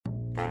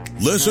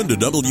Listen to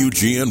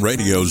WGN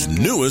Radio's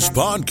newest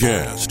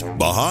podcast,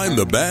 Behind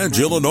the Badge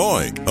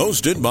Illinois,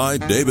 hosted by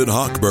David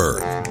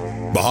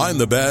Hochberg. Behind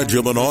the Badge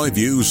Illinois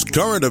views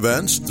current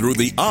events through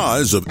the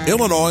eyes of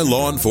Illinois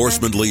law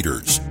enforcement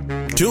leaders.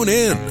 Tune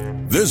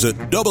in. Visit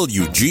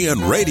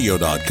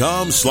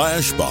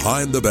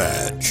WGNRadio.com/Behind the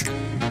Badge.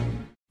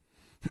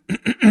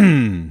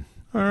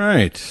 All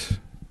right.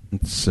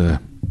 Let's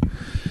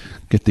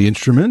get the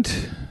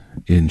instrument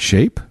in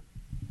shape.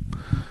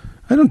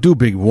 I don't do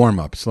big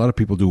warm-ups. A lot of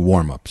people do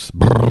warm-ups.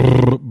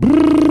 Brrr,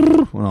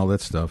 brrr, and all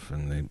that stuff.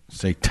 And they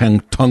say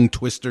tongue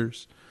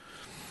twisters.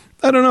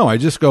 I don't know. I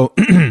just go,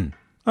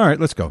 all right,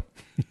 let's go.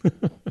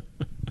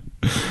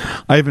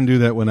 I even do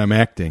that when I'm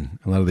acting.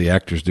 A lot of the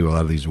actors do a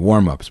lot of these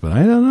warm-ups. But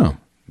I don't know.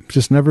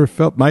 Just never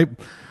felt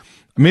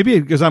maybe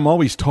because I'm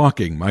always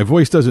talking. My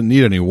voice doesn't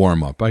need any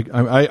warm-up.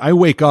 I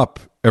wake up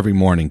every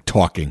morning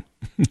talking.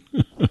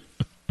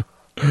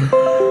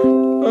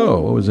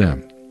 Oh, what was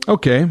that?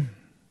 Okay.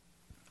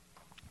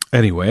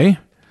 Anyway,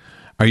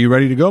 are you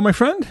ready to go, my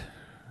friend?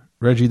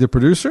 Reggie, the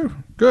producer?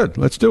 Good,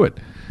 let's do it.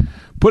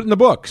 Put in the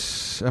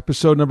books,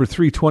 episode number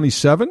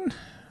 327.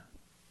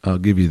 I'll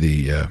give you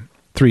the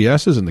 3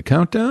 S's and the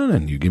countdown,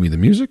 and you give me the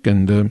music,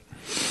 and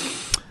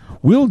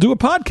we'll do a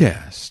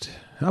podcast.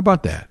 How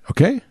about that?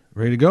 Okay,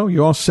 ready to go?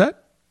 You all set?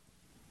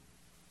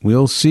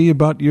 We'll see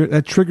about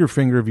that trigger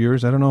finger of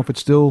yours. I don't know if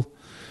it's still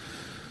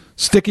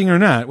sticking or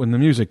not when the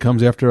music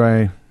comes after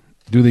I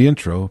do the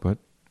intro, but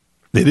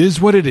it is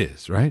what it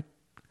is, right?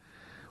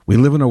 We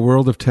live in a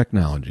world of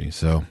technology,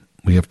 so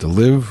we have to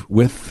live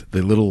with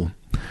the little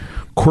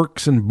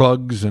quirks and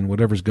bugs and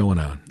whatever's going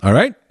on. All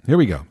right, here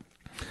we go.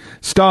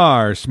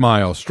 Star,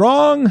 smile,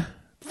 strong.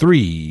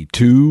 3,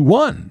 2,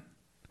 1.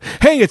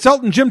 Hey, it's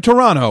Elton Jim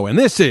Toronto, and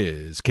this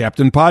is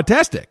Captain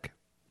Podtastic.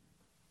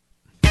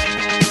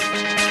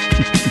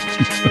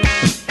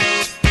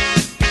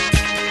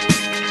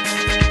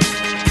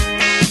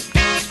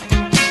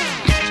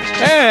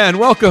 And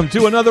welcome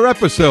to another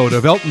episode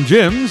of Elton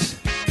Jim's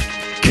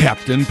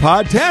Captain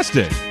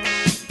Podtastic.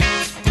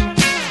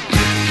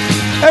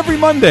 Every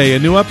Monday, a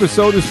new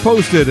episode is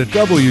posted at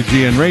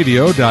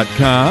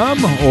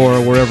WGNRadio.com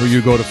or wherever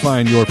you go to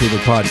find your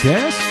favorite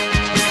podcast.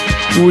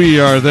 We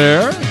are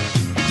there.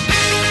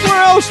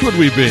 Where else would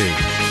we be?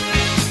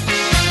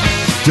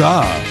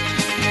 Duh.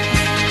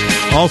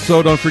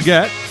 Also, don't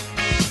forget,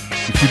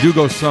 if you do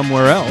go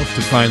somewhere else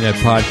to find that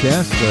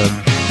podcast,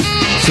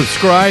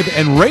 subscribe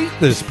and rate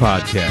this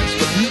podcast.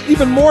 But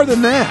even more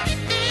than that,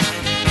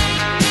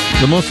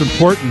 the most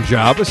important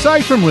job,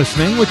 aside from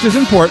listening, which is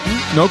important,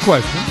 no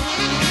question,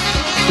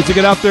 is to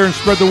get out there and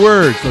spread the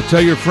word. So tell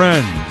your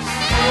friends.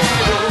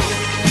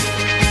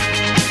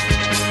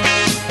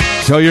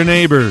 Tell your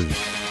neighbors.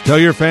 Tell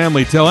your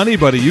family. Tell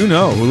anybody you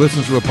know who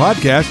listens to a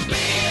podcast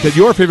that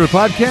your favorite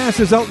podcast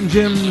is Elton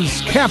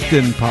Jim's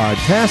Captain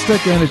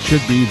Podtastic, and it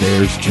should be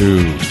theirs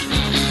too.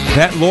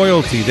 That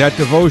loyalty, that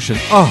devotion,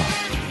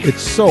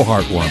 it's so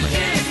heartwarming.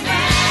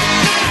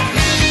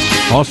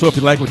 Also, if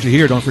you like what you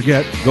hear, don't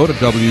forget, go to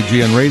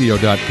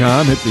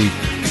WGNRadio.com, hit the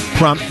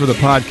prompt for the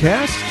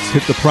podcast,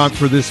 hit the prompt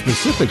for this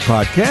specific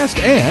podcast,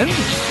 and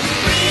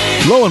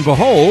lo and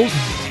behold,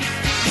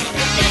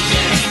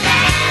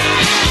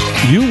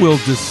 you will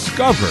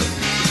discover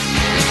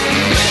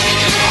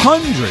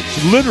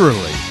hundreds,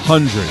 literally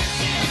hundreds,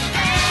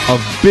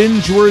 of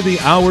binge-worthy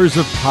hours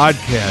of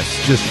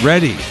podcasts just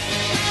ready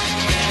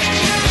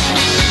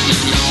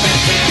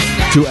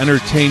to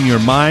entertain your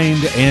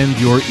mind and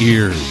your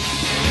ears.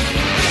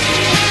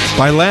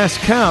 By last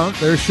count,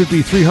 there should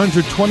be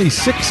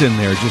 326 in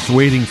there just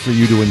waiting for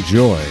you to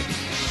enjoy.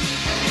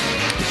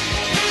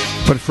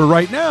 But for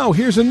right now,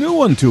 here's a new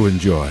one to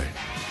enjoy.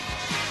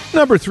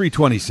 Number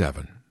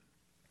 327.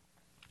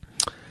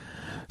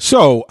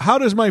 So, how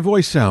does my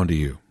voice sound to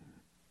you?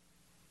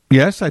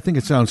 Yes, I think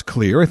it sounds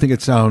clear. I think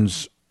it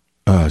sounds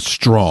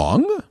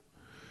strong.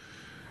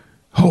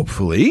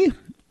 Hopefully.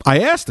 I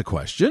asked the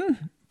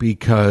question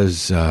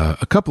because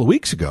a couple of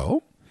weeks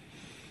ago,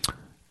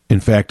 in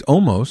fact,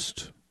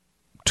 almost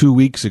 2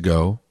 weeks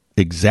ago,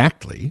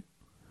 exactly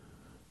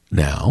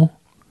now,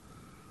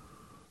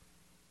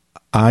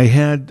 I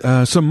had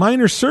some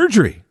minor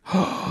surgery.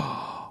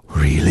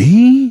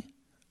 Really?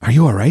 Are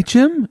you all right,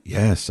 Jim?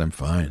 Yes, I'm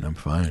fine.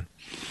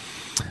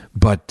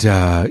 But,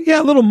 a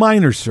little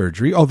minor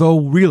surgery, although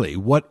really,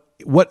 what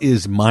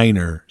is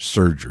minor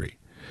surgery?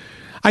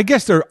 I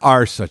guess there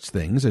are such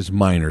things as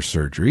minor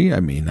surgery. I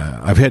mean,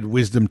 I've had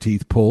wisdom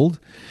teeth pulled.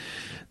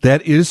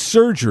 That is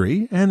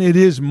surgery, and it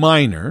is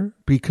minor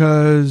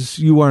because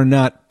you are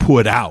not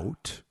put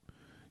out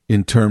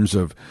in terms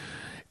of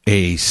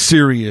a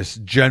serious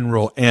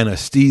general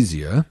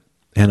anesthesia,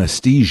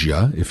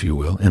 if you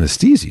will.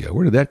 Anesthesia,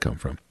 where did that come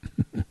from?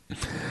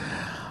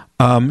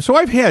 So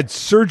I've had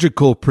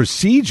surgical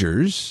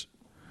procedures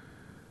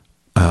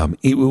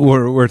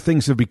where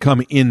things have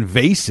become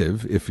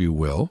invasive, if you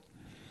will,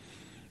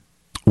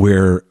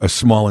 where a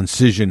small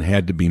incision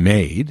had to be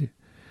made.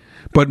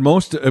 But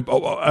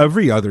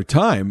every other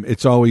time,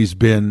 it's always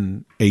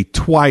been a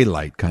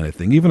twilight kind of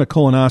thing. Even a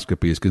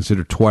colonoscopy is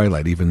considered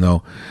twilight, even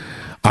though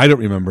I don't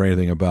remember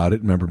anything about it.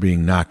 I remember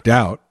being knocked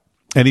out.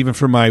 And even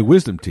for my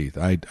wisdom teeth,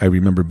 I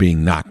remember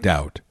being knocked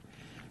out,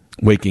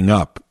 waking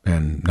up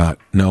and not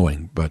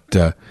knowing. But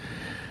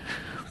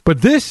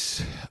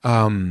this,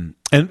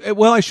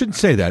 I shouldn't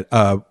say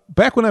that.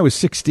 Back when I was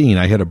 16,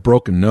 I had a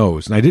broken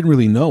nose, and I didn't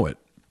really know it.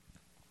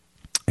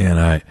 And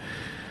I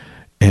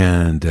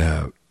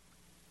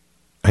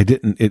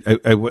didn't.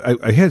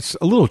 I had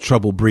a little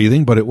trouble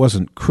breathing, but it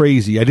wasn't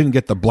crazy. I didn't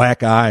get the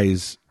black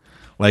eyes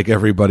like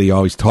everybody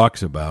always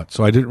talks about.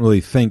 So I didn't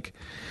really think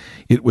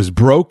it was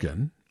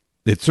broken.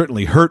 It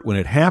certainly hurt when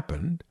it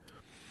happened,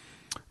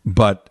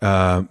 but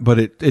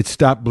it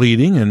stopped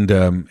bleeding,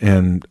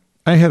 and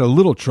I had a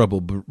little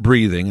trouble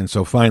breathing, and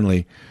so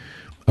finally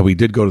we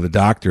did go to the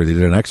doctor. They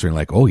did an X-ray, and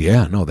like, oh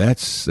yeah, no,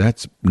 that's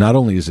not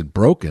only is it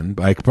broken,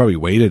 but I probably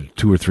waited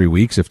 2 or 3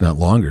 weeks, if not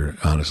longer.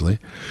 Honestly,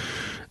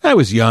 I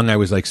was young. I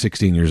was like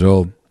 16 years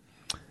old,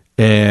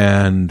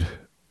 and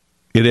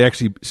it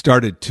actually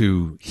started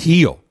to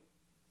heal.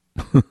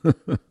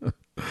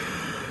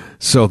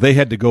 So they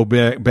had to go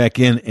back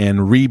in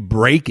and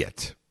re-break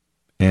it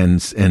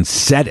and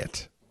set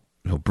it.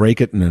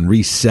 Break it and then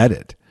reset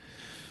it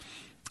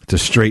to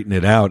straighten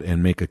it out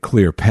and make a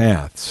clear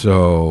path.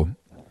 So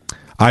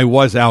I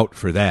was out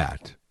for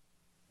that,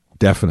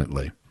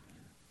 definitely.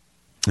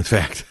 In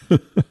fact,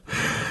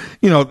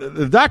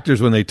 the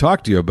doctors, when they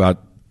talk to you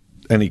about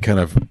any kind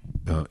of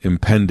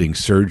impending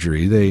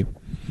surgery, they,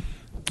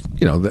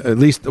 at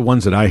least the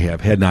ones that I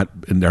have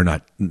they're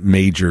not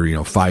major,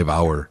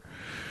 5-hour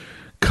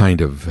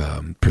kind of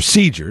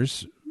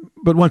procedures.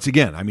 But once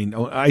again, I mean,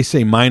 I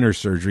say minor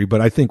surgery,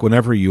 but I think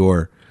whenever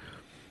you're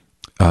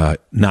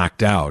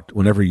knocked out,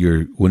 whenever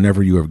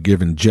you are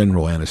given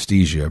general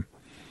anesthesia,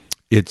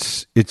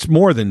 it's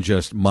more than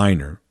just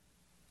minor.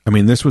 I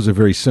mean, this was a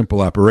very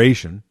simple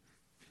operation,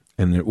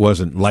 and it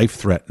wasn't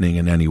life-threatening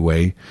in any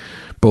way,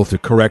 both to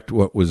correct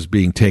what was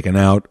being taken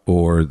out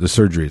or the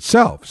surgery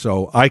itself.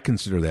 So I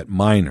consider that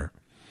minor.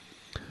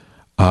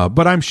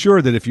 But I'm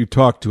sure that if you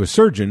talk to a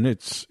surgeon,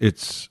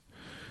 it's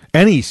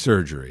any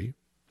surgery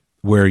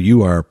where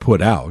you are put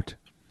out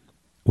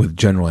with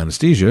general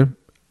anesthesia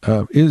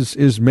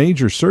is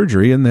major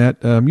surgery in that,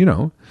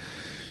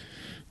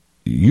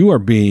 you are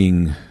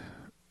being,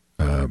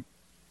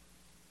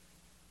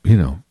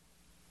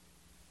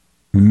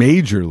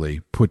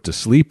 majorly put to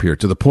sleep here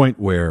to the point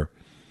where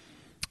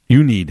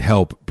you need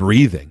help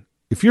breathing.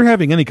 If you're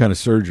having any kind of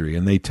surgery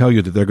and they tell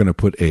you that they're going to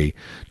put a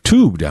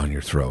tube down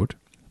your throat,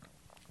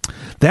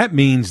 that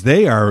means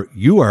they are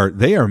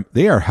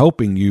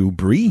helping you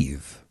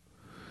breathe.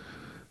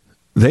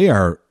 They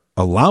are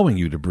allowing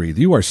you to breathe.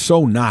 You are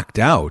so knocked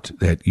out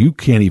that you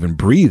can't even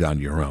breathe on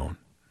your own.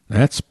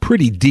 That's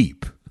pretty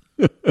deep.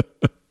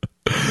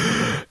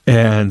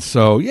 And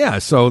so,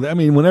 I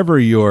mean, whenever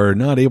you're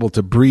not able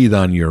to breathe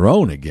on your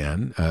own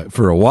again,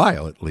 for a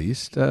while at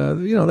least,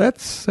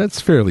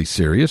 that's fairly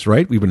serious,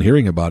 right? We've been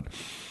hearing about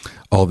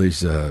all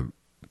these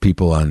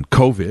people on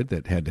COVID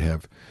that had to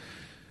have,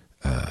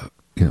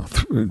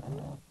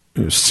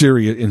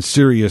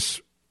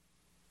 serious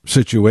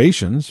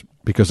situations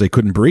because they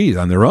couldn't breathe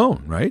on their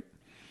own, right?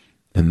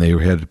 And they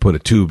had to put a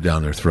tube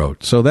down their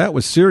throat. So that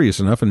was serious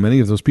enough, and many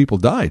of those people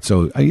died.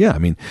 So,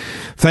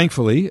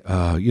 thankfully,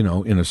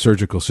 in a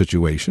surgical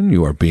situation,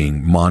 you are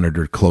being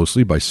monitored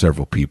closely by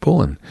several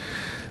people, and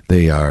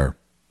they are,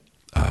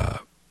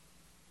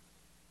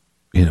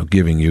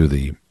 giving you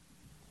the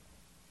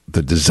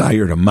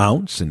desired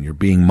amounts, and you're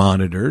being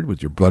monitored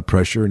with your blood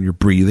pressure and your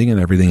breathing and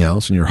everything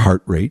else, and your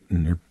heart rate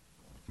and your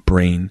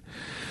brain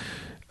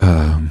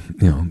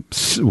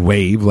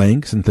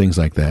wavelengths and things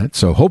like that.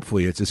 So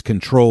hopefully it's as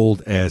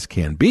controlled as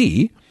can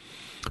be.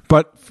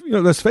 But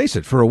let's face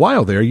it, for a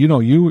while there,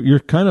 you're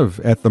kind of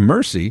at the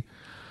mercy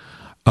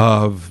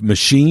of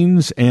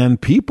machines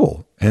and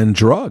people and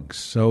drugs.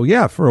 So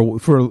yeah, for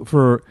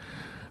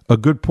a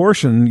good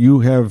portion,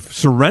 you have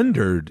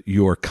surrendered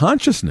your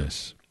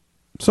consciousness.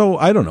 So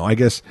I don't know. I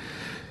guess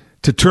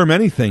to term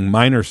anything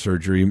minor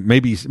surgery,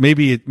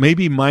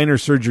 maybe minor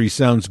surgery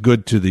sounds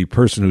good to the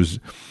person who's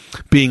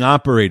being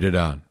operated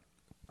on.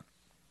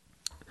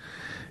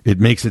 It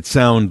makes it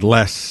sound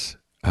less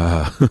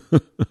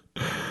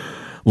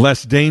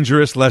less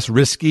dangerous, less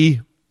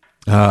risky.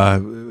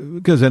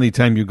 Because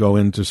anytime you go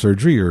into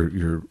surgery,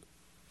 you're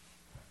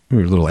a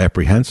little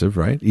apprehensive,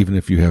 right? Even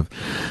if you have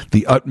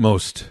the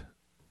utmost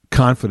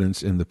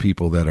confidence in the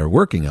people that are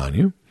working on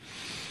you.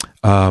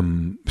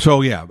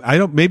 So yeah,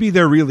 maybe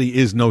there really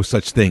is no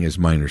such thing as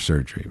minor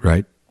surgery,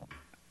 right?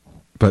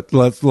 But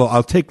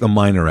I'll take the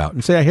minor out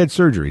and say I had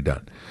surgery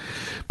done.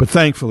 But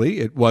thankfully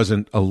it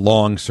wasn't a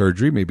long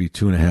surgery, maybe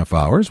 2.5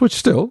 hours, which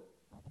still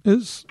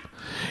is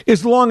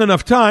long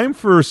enough time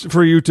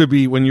for you to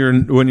be, when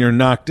you're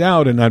knocked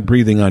out and not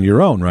breathing on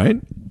your own,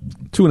 right?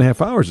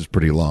 2.5 hours is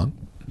pretty long.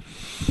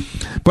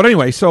 But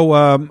anyway,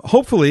 so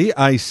hopefully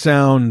I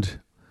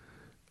sound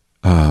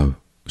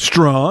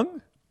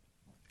strong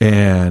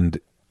and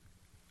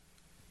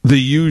the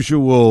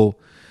usual,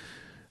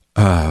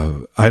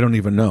 I don't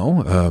even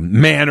know,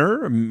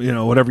 manner,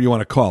 whatever you want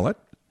to call it.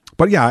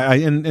 But yeah,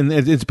 and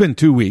it's been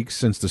 2 weeks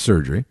since the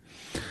surgery.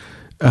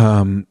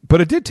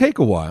 But it did take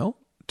a while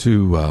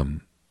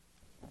to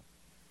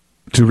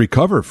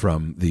recover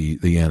from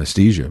the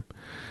anesthesia.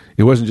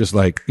 It wasn't just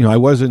like, I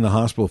was in the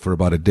hospital for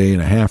about a day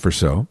and a half or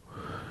so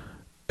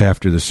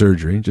after the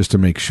surgery, just to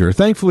make sure.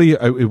 Thankfully,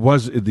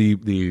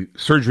 the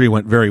surgery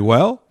went very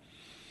well.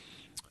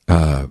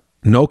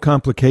 No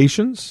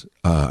complications.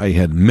 I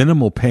had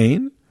minimal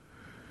pain.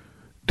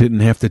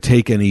 Didn't have to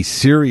take any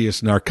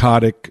serious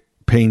narcotic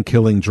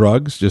pain-killing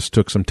drugs. Just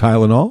took some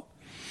Tylenol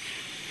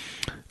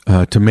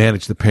to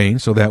manage the pain.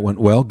 So that went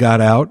well.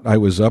 Got out. I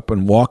was up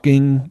and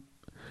walking,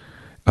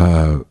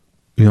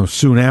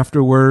 soon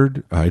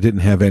afterward. I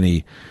didn't have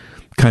any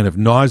kind of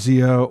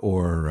nausea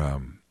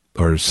or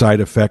side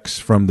effects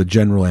from the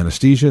general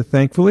anesthesia,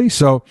 thankfully.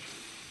 So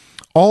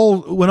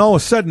when all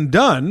was said and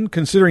done,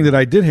 considering that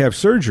I did have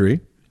surgery,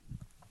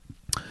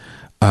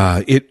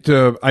 I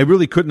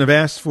really couldn't have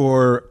asked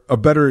for a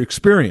better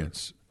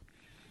experience.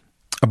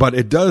 But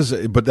I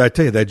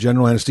tell you, that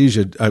general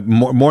anesthesia,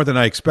 more than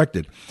I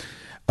expected,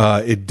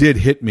 it did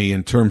hit me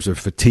in terms of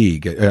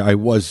fatigue. I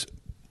was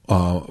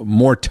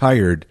more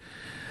tired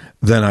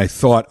than I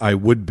thought I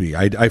would be.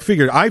 I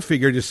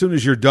figured as soon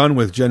as you're done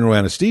with general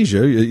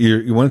anesthesia,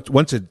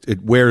 once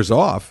it wears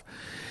off,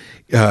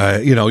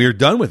 you're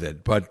done with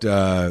it. But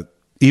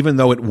even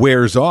though it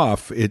wears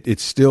off, it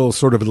still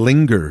sort of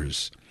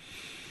lingers.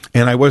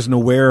 And I wasn't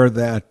aware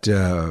that,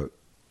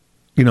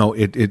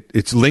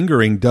 its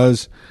lingering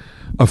does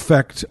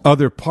affect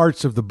other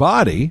parts of the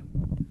body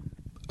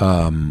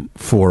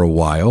for a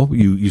while.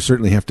 You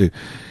certainly have to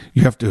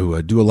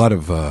do a lot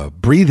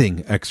of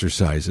breathing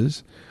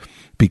exercises,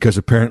 because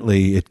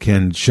apparently it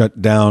can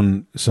shut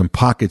down some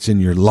pockets in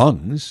your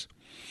lungs.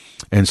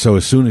 And so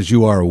as soon as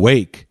you are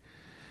awake,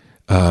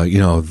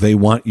 they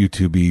want you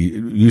to be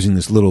using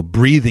this little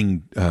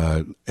breathing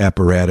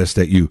apparatus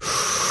that you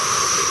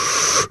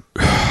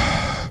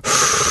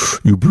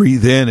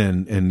breathe in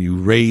and you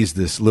raise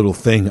this little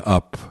thing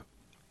up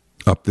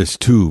this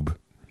tube,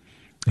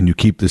 and you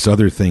keep this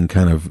other thing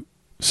kind of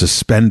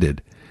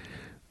suspended,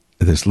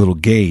 this little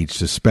gauge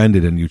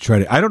suspended, and you try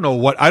to, I don't know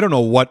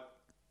what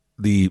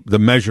the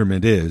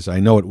measurement is. I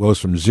know it goes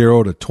from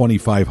 0 to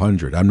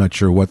 2,500. I'm not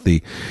sure what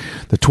the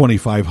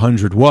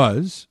 2,500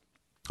 was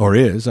or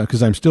is,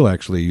 because I'm still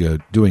actually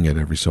doing it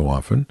every so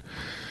often.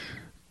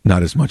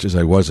 Not as much as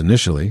I was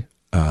initially.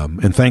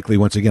 And thankfully,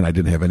 once again, I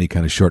didn't have any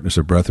kind of shortness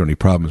of breath or any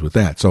problems with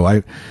that. So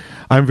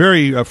I'm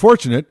very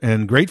fortunate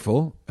and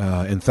grateful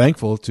and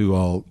thankful to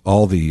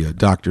all the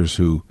doctors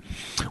who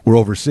were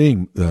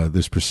overseeing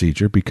this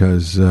procedure,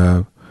 because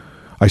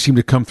I seem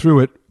to come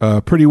through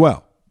it pretty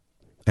well.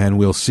 And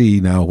we'll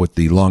see now what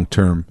the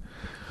long-term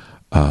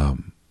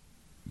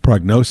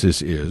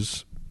prognosis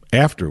is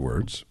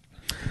afterwards.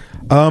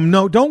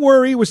 No, don't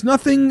worry. It was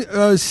nothing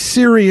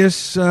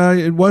serious.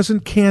 It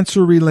wasn't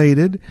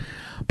cancer-related.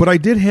 But I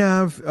did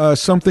have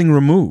something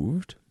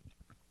removed.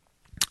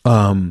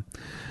 Not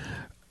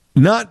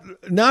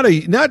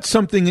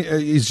something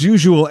as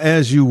usual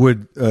as you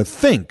would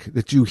think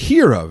that you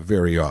hear of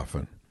very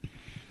often.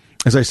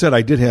 As I said,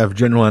 I did have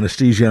general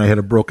anesthesia, and I had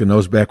a broken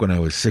nose back when I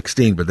was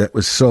 16, but that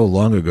was so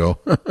long ago.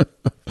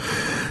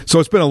 So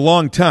it's been a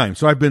long time.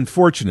 So I've been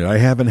fortunate. I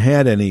haven't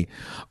had any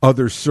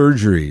other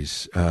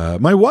surgeries.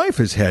 My wife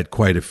has had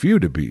quite a few,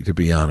 to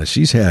be honest.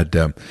 She's had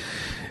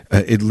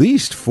at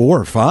least 4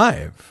 or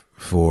 5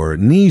 for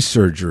knee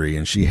surgery,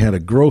 and she had a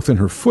growth in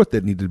her foot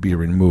that needed to be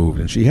removed,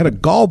 and she had a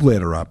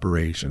gallbladder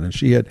operation, and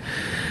she had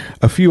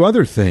a few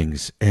other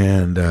things,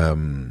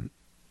 and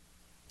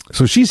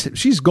so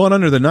she's gone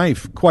under the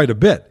knife quite a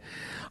bit.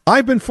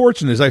 I've been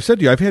fortunate, as I've said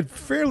to you. I've had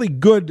fairly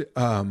good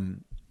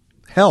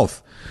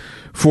health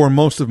for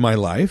most of my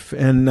life,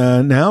 and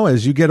now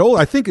as you get old,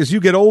 I think as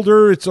you get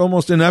older, it's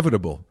almost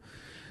inevitable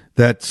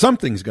that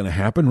something's going to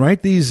happen,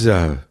 right? These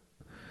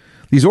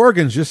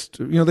organs just,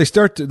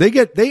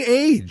 they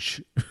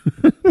age.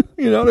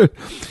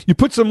 You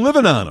put some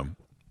living on them.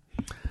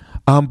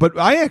 But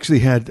I actually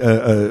had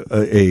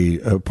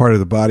a part of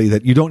the body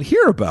that you don't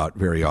hear about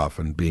very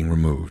often being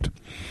removed.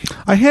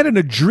 I had an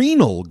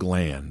adrenal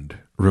gland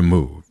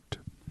removed.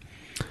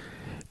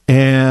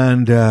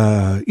 And,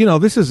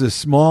 this is a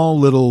small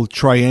little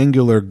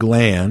triangular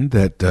gland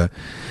that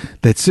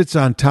sits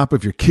on top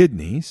of your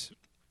kidneys.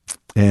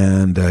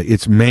 And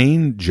its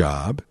main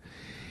job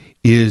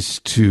is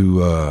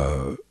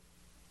to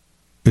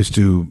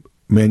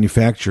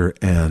manufacture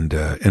and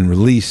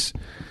release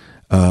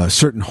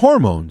certain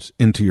hormones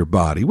into your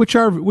body, which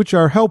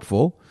are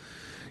helpful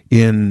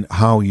in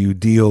how you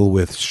deal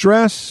with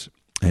stress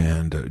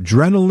and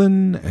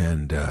adrenaline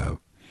and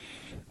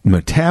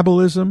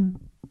metabolism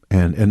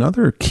and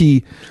other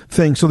key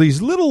things. So these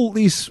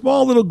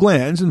small little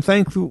glands, and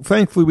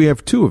thankfully we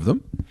have 2 of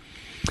them,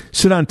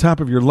 sit on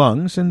top of your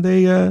lungs, and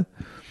they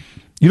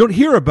you don't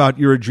hear about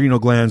your adrenal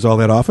glands all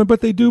that often,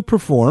 but they do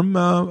perform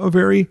a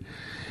very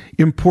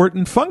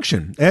important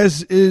function,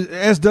 as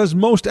does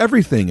most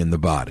everything in the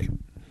body.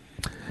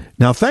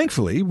 Now,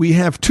 thankfully, we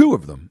have 2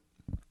 of them,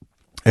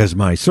 as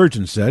my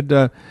surgeon said.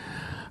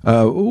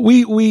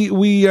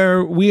 We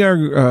are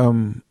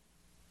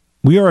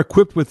we are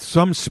equipped with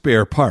some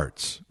spare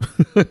parts.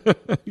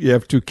 You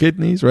have 2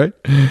 kidneys, right?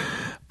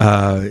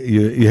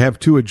 You have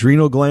 2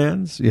 adrenal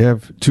glands. You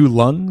have 2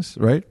 lungs,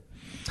 right?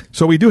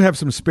 So we do have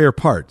some spare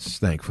parts,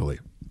 thankfully.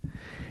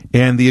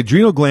 And the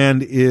adrenal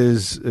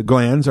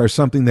glands are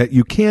something that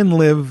you can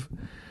live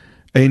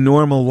a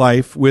normal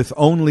life with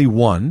only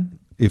one.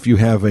 If you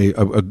have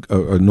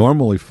a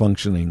normally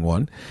functioning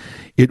one,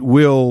 it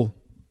will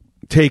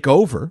take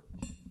over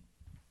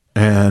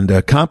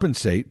and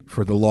compensate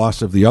for the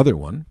loss of the other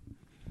one.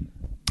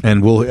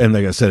 And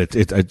like I said,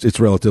 it's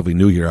relatively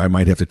new here. I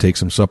might have to take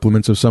some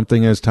supplements of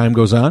something as time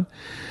goes on.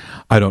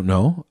 I don't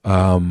know.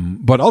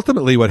 But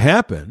ultimately what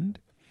happened,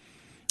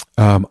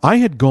 I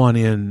had gone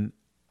in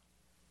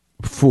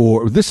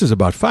this is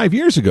about 5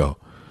 years ago.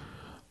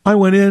 I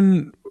went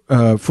in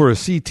for a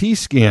CT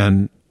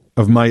scan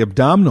of my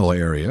abdominal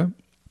area,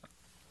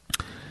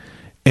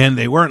 and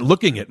they weren't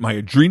looking at my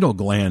adrenal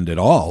gland at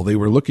all. They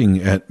were looking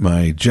at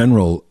my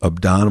general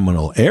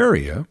abdominal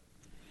area.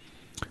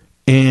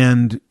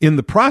 And in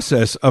the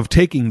process of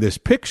taking this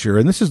picture,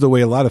 and this is the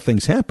way a lot of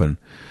things happen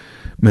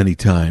many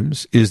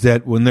times, is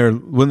that when they're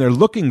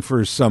looking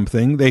for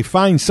something, they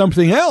find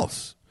something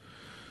else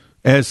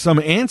as some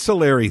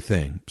ancillary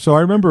thing. So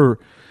I remember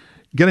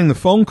getting the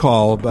phone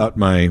call about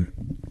my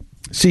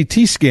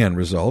CT scan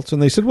results, and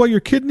they said, well,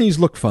 your kidneys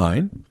look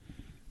fine.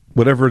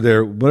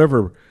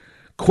 Whatever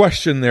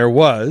question there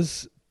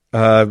was,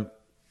 the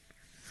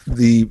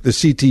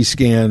CT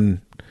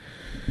scan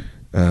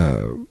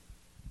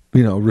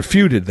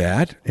refuted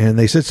that, and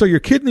they said, so your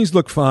kidneys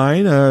look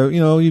fine.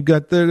 You've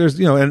got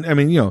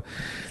the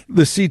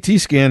CT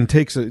scan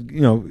takes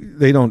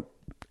they don't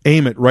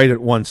aim it right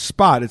at one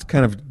spot. It's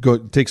kind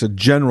of takes a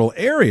general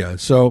area.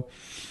 So,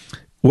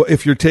 well,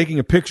 if you're taking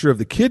a picture of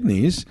the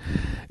kidneys,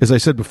 as I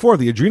said before,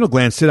 the adrenal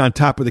glands sit on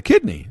top of the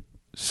kidney,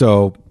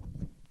 so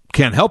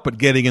can't help but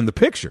getting in the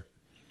picture.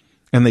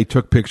 And they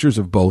took pictures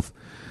of both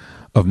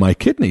of my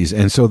kidneys,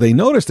 and so they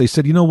noticed. They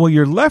said, well,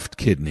 your left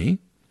kidney,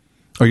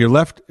 or your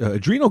left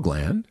adrenal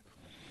gland,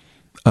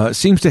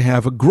 seems to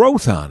have a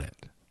growth on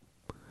it.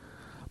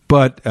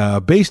 But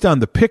based on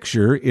the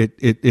picture,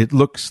 it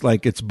looks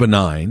like it's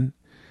benign,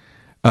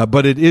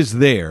 but it is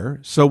there.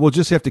 So we'll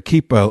just have to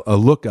keep a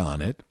look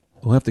on it.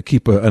 We'll have to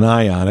keep an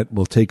eye on it.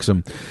 We'll take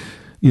some,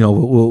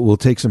 we'll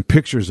take some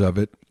pictures of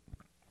it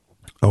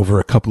over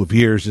a couple of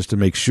years just to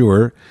make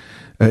sure.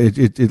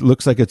 It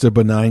looks like it's a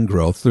benign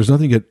growth. There's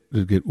nothing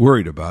to get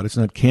worried about. It's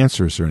not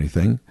cancerous or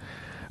anything,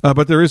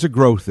 but there is a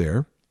growth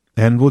there.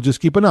 And we'll just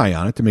keep an eye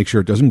on it to make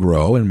sure it doesn't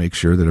grow and make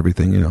sure that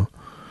everything,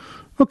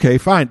 Okay,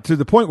 fine. To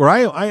the point where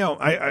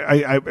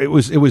it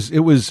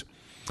was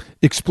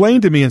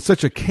explained to me in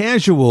such a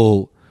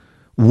casual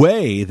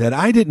way that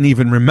I didn't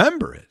even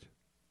remember it.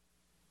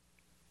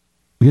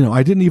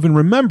 I didn't even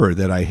remember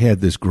that I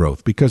had this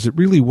growth because it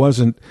really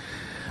wasn't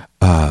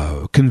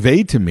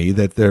conveyed to me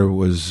that there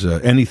was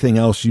anything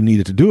else you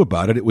needed to do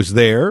about it. It was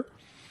there,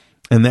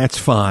 and that's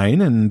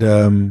fine.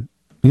 And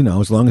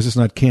as long as it's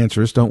not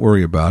cancerous, don't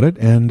worry about it.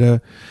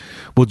 And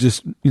we'll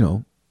just,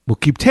 we'll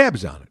keep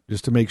tabs on it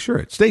just to make sure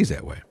it stays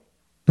that way.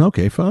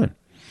 Okay, fine.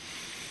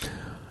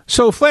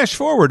 So flash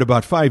forward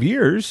about 5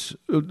 years,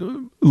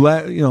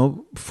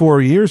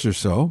 4 years or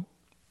so,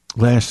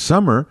 last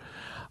summer,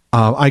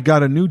 I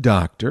got a new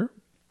doctor,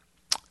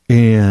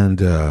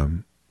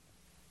 and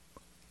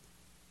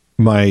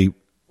my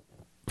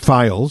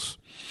files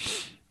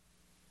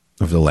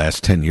of the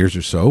last 10 years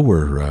or so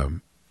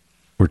were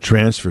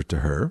transferred to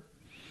her.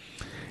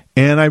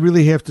 And I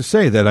really have to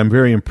say that I'm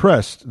very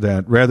impressed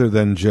that rather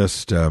than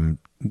just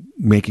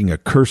making a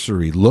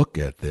cursory look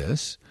at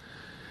this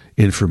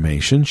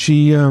information,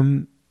 she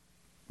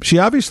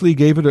obviously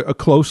gave it a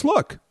close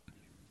look.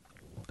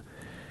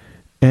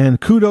 And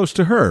kudos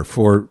to her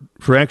for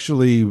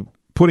actually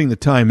putting the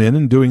time in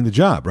and doing the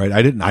job, right?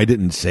 I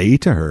didn't say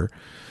to her,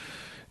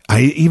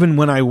 even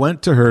when I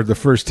went to her the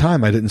first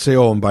time, I didn't say,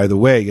 oh, and by the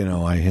way,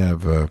 I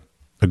have a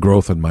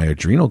growth on my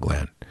adrenal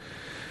gland.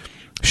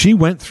 She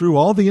went through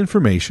all the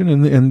information,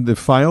 and the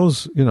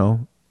files,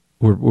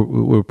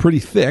 were pretty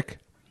thick.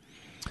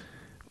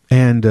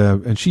 And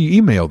she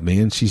emailed me,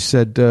 and she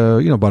said,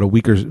 about a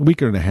week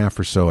and a half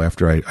or so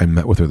after I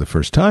met with her the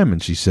first time,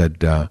 and she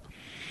said,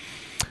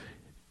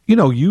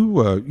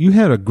 you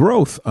had a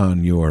growth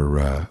on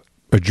your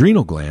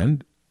adrenal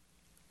gland,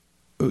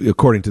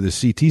 according to the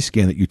CT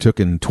scan that you took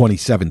in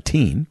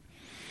 2017.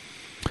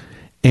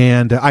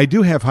 And I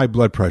do have high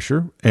blood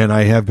pressure, and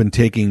I have been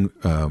taking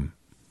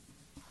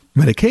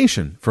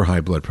medication for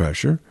high blood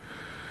pressure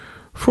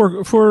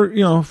for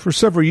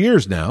several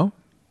years now.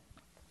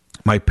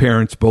 My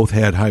parents both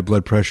had high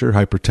blood pressure,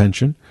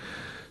 hypertension,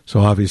 so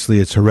obviously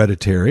it's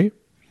hereditary.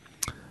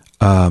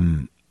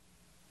 And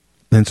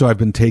so I've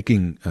been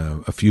taking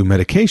a few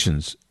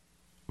medications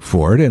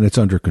for it, and it's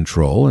under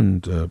control,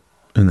 and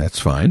that's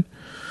fine.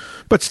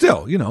 But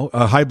still,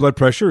 high blood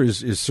pressure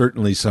is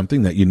certainly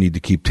something that you need to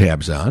keep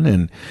tabs on,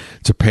 and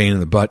it's a pain in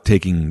the butt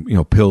taking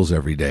pills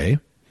every day.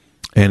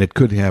 And it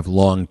could have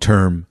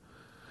long-term,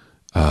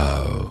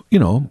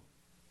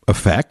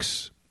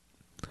 effects.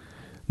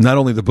 not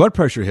only the blood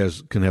pressure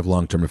can have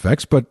long-term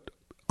effects, but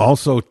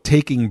also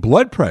taking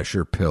blood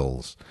pressure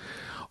pills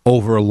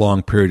over a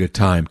long period of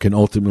time can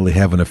ultimately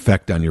have an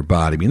effect on your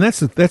body. I mean, that's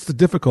the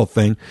difficult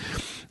thing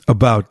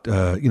about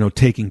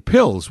taking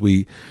pills.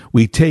 We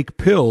take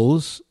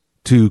pills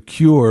to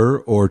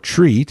cure or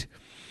treat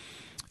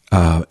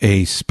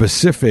a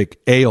specific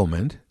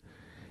ailment,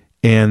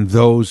 and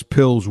those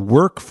pills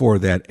work for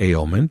that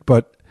ailment.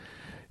 But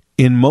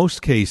in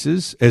most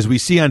cases, as we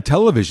see on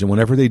television,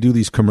 whenever they do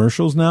these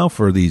commercials now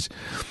for these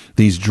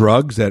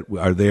drugs that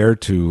are there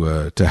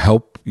to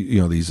help,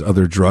 these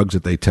other drugs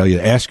that they tell you,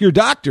 ask your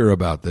doctor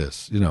about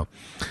this,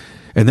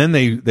 and then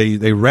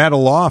they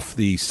rattle off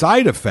the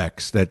side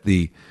effects that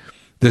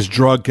this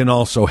drug can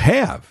also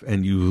have,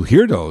 and you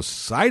hear those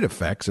side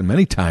effects, and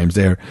many times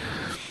they're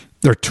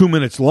 2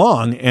 minutes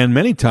long, and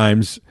many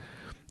times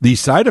these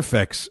side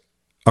effects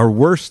are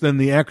worse than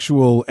the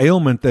actual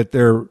ailment that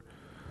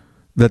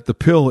the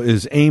pill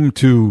is aimed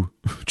to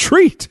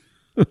treat.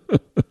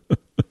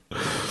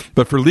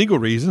 But for legal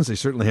reasons, they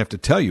certainly have to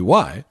tell you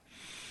why.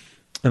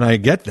 And I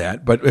get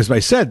that. But as I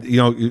said,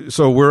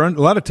 so a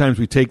lot of times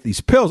we take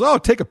these pills. Oh,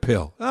 take a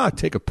pill.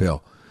 Take a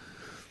pill.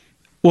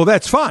 Well,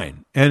 that's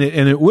fine. And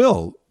it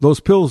will. Those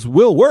pills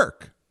will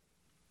work.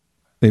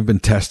 They've been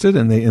tested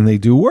and they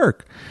do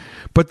work.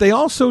 But they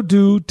also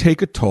do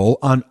take a toll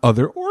on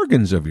other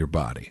organs of your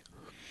body,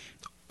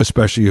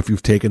 especially if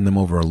you've taken them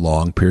over a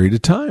long period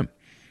of time.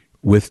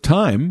 With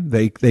time,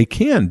 they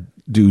can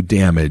do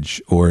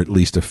damage or at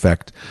least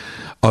affect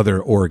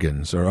other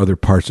organs or other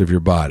parts of your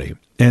body.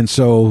 And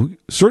so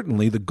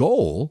certainly the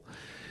goal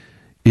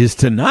is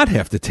to not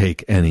have to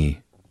take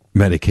any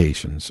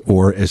medications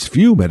or as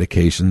few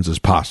medications as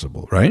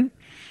possible, right?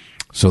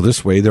 So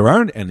this way there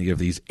aren't any of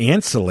these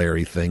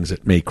ancillary things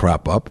that may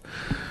crop up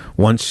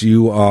once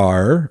you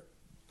are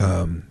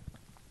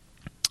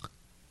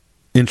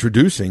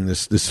introducing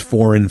this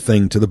foreign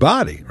thing to the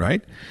body,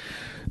 right?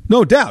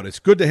 No doubt, it's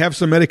good to have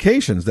some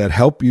medications that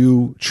help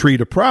you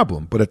treat a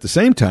problem, but at the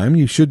same time,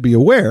 you should be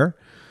aware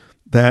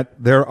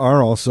that there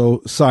are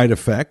also side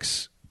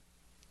effects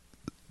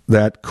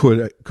that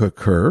could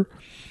occur,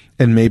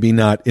 and maybe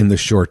not in the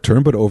short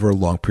term, but over a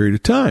long period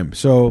of time.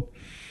 So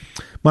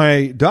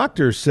my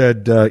doctor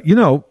said,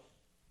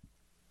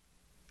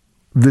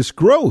 this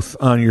growth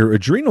on your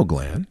adrenal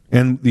gland,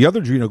 and the other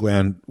adrenal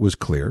gland was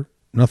clear,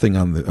 nothing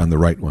on the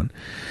right one.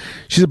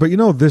 She said, but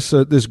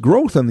this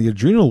growth on the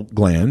adrenal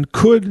gland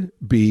could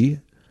be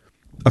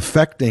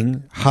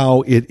affecting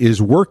how it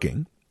is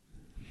working.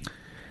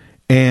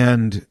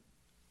 And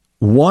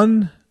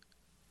one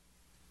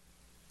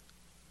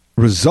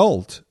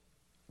result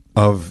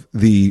of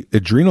the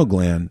adrenal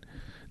gland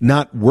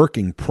not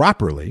working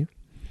properly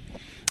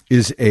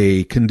is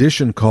a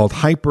condition called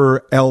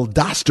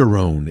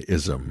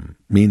hyperaldosteronism,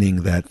 meaning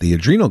that the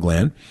adrenal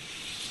gland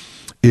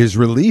is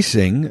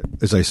releasing,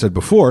 as I said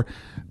before,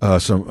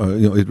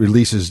 it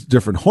releases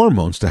different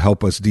hormones to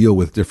help us deal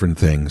with different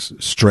things.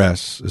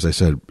 Stress, as I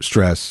said,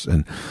 stress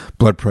and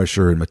blood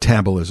pressure and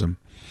metabolism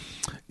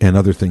and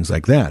other things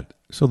like that.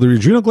 So the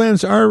adrenal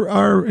glands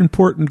are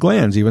important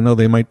glands, even though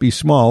they might be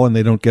small and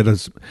they don't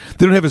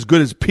have as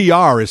good as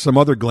PR as some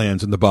other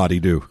glands in the body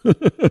do,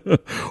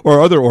 or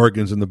other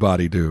organs in the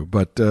body do.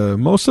 But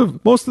most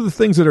of the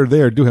things that are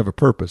there do have a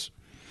purpose.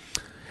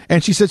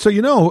 And she said, so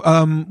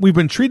we've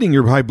been treating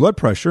your high blood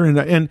pressure,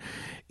 and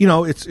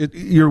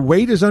your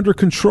weight is under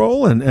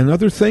control, and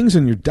other things,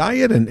 and your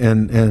diet,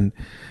 and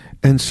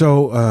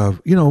so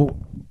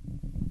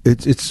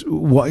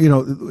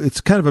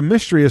it's kind of a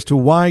mystery as to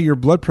why your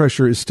blood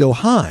pressure is still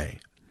high.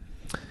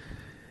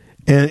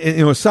 And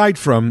aside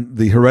from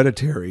the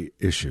hereditary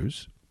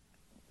issues,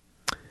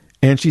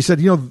 and she said,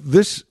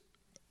 this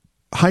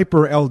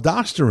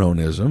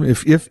hyperaldosteronism,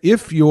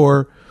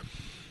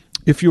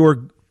 if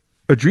your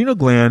adrenal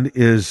gland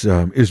is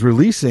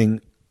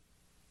releasing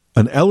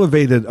an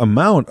elevated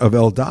amount of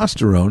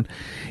aldosterone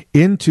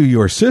into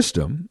your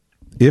system,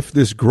 if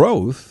this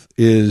growth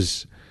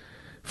is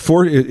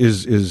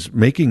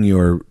making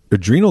your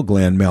adrenal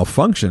gland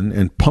malfunction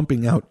and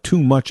pumping out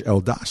too much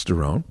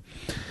aldosterone,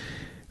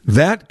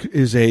 that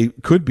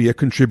could be a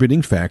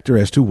contributing factor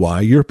as to why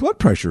your blood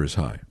pressure is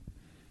high.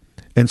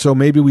 And so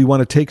maybe we want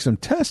to take some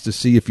tests to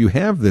see if you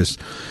have this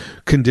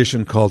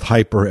condition called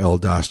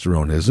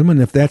hyperaldosteronism.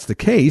 And if that's the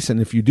case, and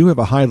if you do have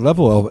a high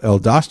level of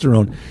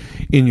aldosterone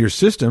in your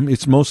system,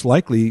 it's most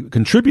likely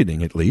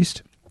contributing, at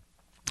least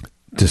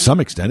to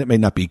some extent. It may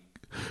not be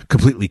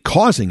completely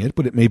causing it,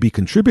 but it may be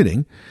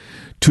contributing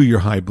to your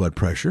high blood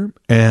pressure.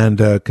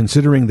 And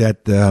considering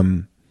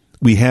that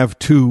we have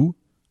two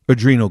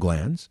adrenal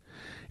glands,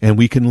 and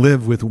we can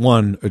live with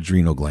one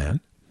adrenal gland,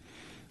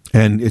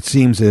 and it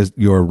seems as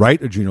your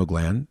right adrenal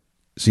gland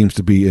seems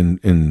to be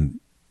in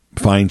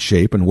fine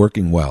shape and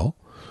working well.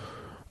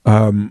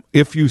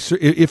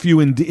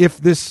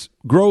 If this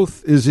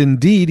growth is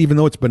indeed, even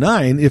though it's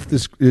benign, if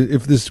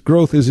this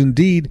growth is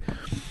indeed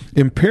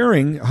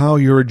impairing how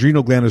your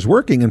adrenal gland is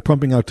working and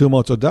pumping out too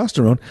much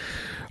aldosterone,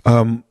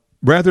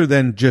 rather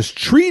than just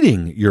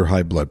treating your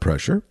high blood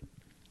pressure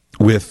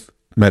with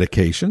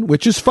medication,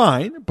 which is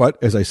fine.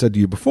 But as I said to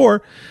you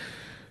before,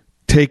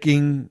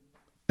 taking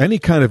any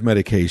kind of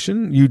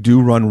medication, you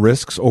do run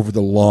risks over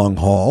the long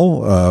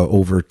haul,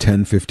 over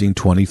 10, 15,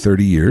 20,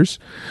 30 years,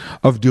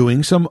 of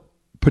doing some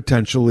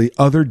potentially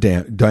other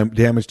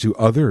damage to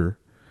other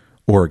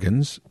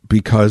organs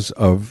because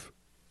of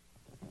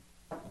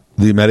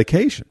the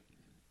medication.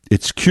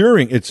 It's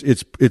curing,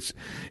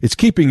 it's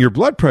keeping your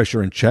blood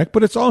pressure in check,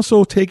 but it's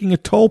also taking a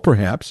toll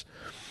perhaps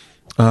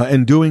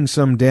and doing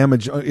some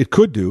damage. It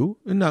could do,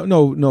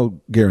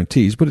 no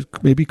guarantees, but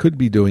it maybe could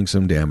be doing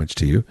some damage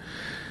to you,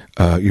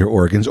 your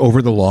organs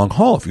over the long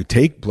haul if you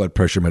take blood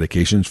pressure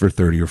medications for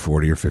 30 or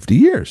 40 or 50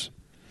 years.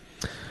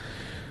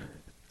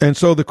 And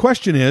so the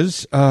question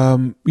is,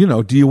 do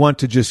you want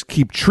to just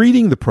keep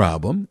treating the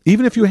problem,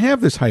 even if you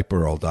have this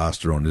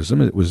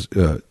hyperaldosteronism? It was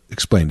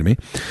explained to me.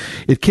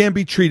 It can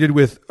be treated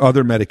with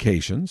other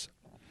medications,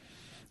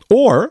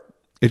 or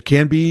it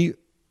can be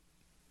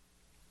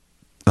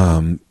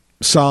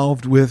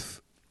solved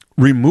with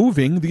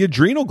removing the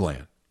adrenal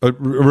gland,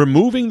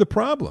 removing the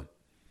problem.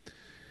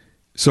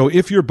 So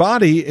if your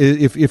body,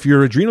 if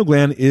your adrenal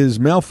gland is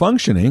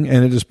malfunctioning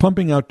and it is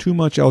pumping out too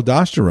much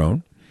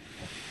aldosterone,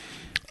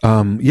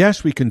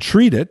 yes, we can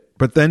treat it,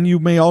 but then you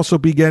may also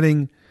be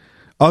getting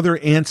other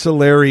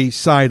ancillary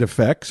side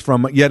effects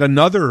from yet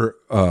another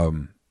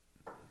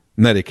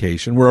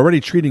medication. We're already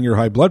treating your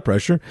high blood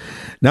pressure.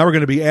 Now we're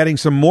going to be adding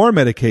some more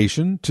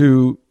medication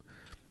to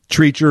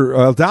treat your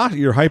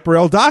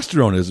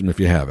hyperaldosteronism if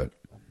you have it.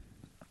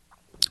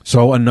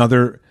 So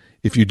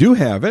if you do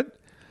have it,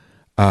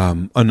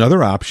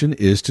 another option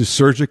is to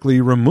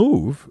surgically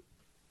remove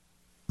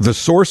the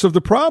source of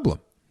the problem.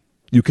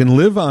 You can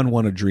live on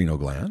one adrenal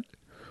gland,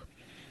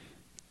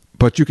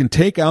 but you can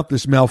take out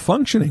this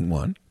malfunctioning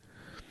one,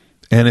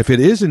 and if it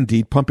is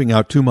indeed pumping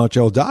out too much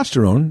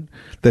aldosterone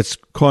that's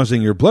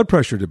causing your blood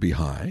pressure to be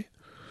high,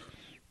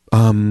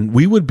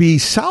 we would be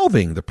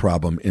solving the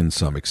problem in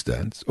some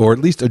extent, or at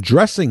least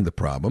addressing the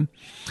problem,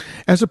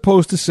 as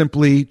opposed to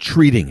simply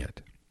treating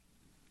it.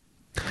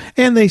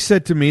 And they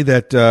said to me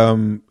that,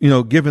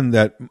 given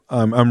that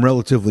I'm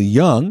relatively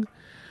young,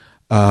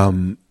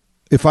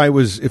 if I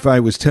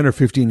was 10 or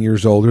 15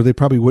 years older, they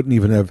probably wouldn't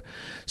even have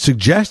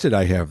suggested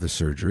I have the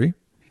surgery,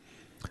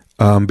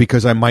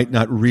 because I might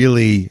not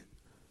really,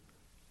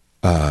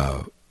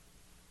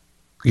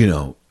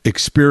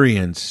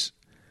 experience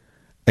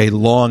a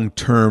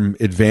long-term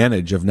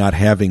advantage of not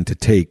having to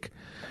take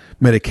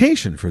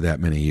medication for that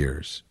many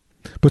years.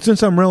 But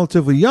since I'm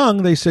relatively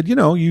young, they said, if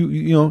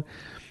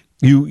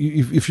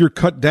you're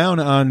cut down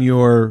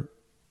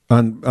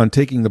on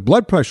taking the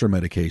blood pressure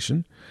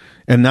medication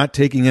and not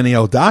taking any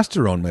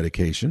aldosterone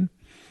medication,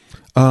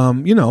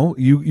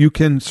 you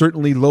can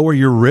certainly lower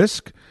your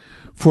risk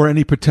for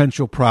any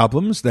potential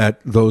problems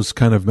that those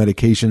kind of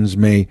medications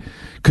may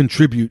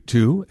contribute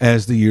to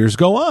as the years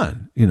go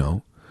on.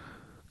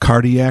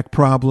 Cardiac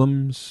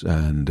problems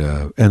and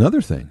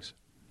other things.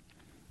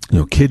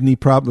 Kidney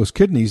problems. Those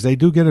kidneys, they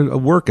do get a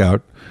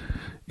workout.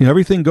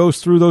 Everything goes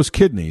through those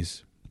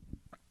kidneys.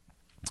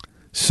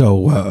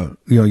 So,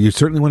 you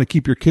certainly want to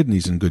keep your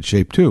kidneys in good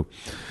shape too.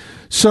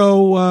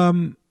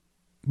 So,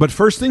 but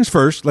first things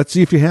first, let's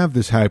see if you have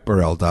this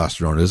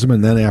hyperaldosteronism.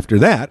 And then after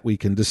that, we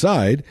can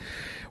decide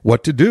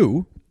what to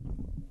do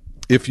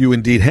if you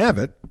indeed have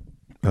it.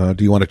 Do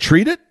you want to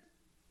treat it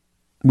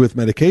with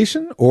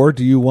medication, or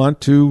do you want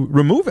to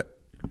remove it?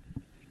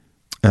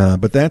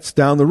 But that's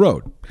down the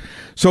road.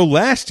 So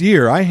last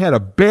year, I had a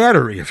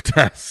battery of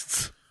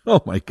tests.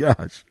 Oh, my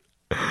gosh.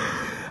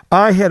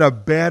 I had a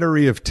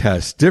battery of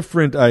tests.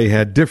 I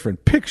had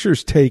different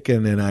pictures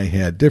taken, and I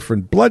had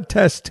different blood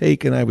tests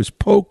taken. I was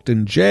poked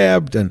and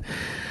jabbed, and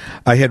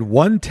I had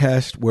one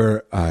test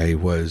where I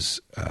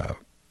was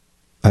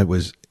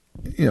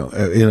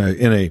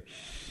in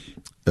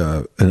an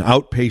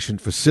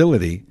outpatient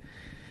facility,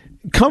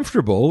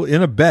 comfortable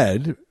in a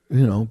bed,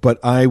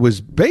 but I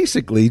was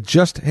basically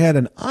just had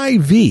an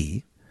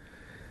IV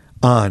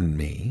on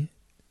me,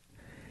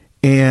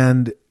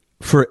 and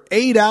for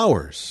 8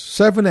 hours,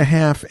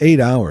 7.5, 8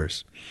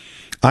 hours,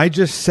 I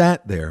just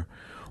sat there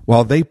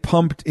while they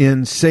pumped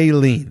in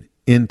saline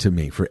into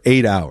me for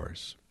 8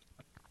 hours.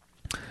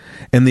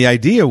 And the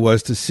idea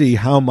was to see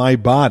how my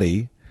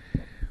body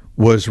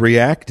was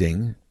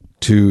reacting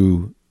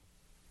to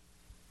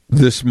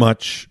this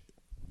much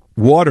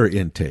water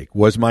intake.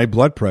 Was my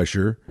blood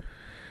pressure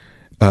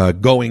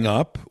going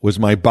up? Was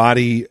my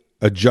body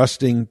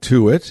adjusting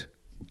to it?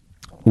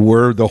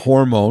 Were the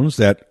hormones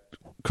that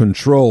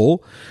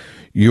control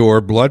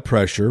your blood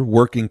pressure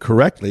working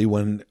correctly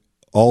when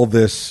all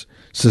this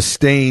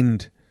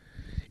sustained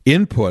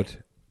input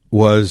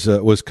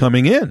was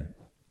coming in?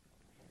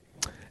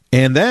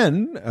 And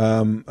then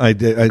I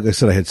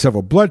said I had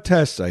several blood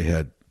tests. I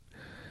had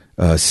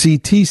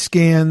CT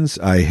scans.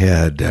 I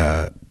had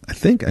I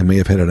think I may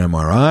have had an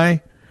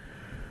MRI.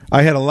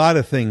 I had a lot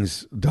of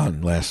things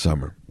done last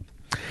summer.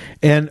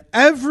 And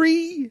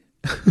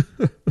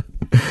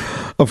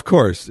of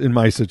course, in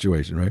my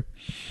situation, right?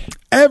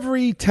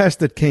 Every test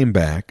that came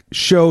back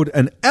showed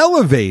an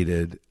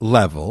elevated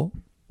level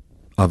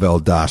of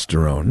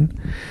aldosterone,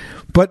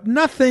 but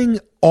nothing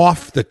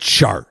off the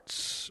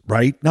charts,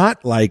 right?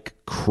 Not like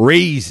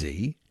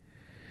crazy,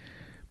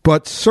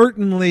 but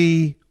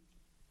certainly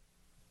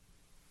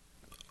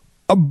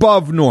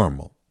above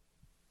normal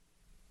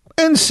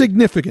and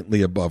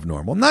significantly above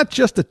normal. Not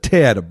just a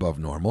tad above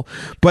normal,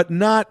 but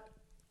not,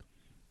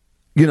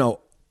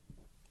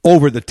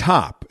 over the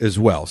top as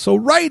well. So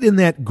right in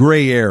that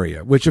gray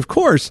area, which of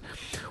course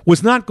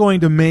was not going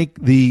to make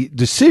the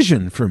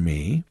decision for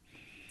me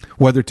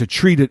whether to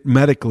treat it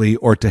medically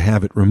or to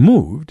have it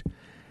removed,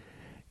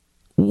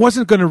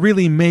 wasn't going to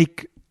really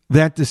make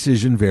that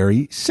decision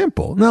very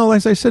simple. Now,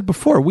 as I said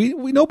before, we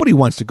nobody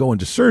wants to go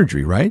into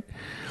surgery, right?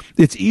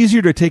 It's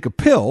easier to take a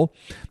pill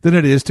than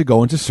it is to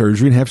go into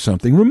surgery and have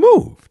something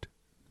removed.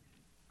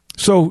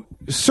 So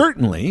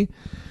certainly,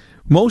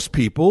 most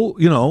people,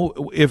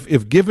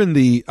 if given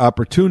the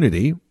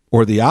opportunity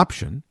or the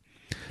option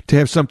to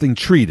have something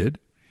treated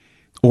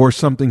or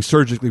something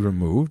surgically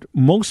removed,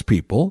 most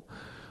people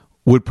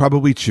would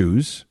probably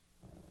choose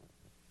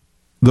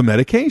the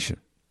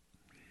medication.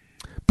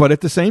 But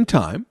at the same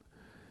time,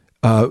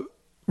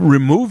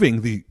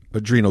 removing the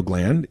adrenal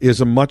gland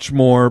is a much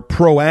more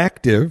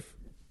proactive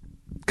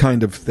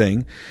kind of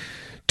thing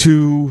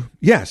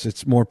yes,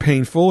 it's more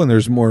painful and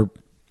there's more,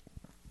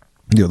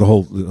 the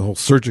whole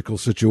surgical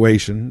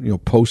situation,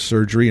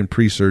 post-surgery and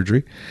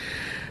pre-surgery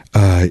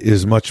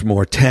is much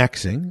more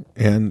taxing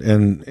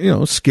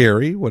and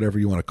scary, whatever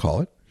you want to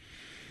call it.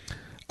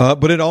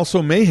 But it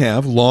also may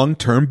have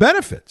long-term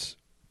benefits,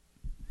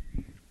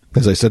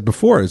 as I said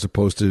before, as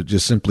opposed to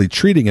just simply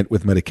treating it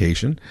with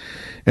medication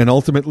and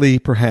ultimately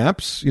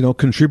perhaps,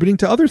 contributing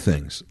to other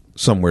things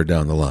somewhere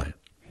down the line.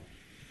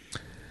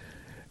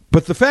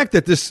 But the fact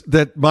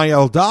that my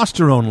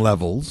aldosterone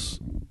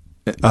levels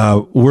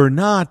were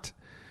not,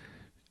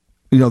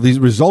 these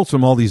results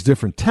from all these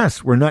different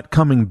tests were not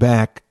coming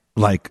back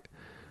like,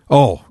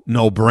 oh,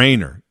 no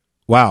brainer.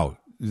 Wow,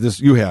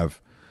 there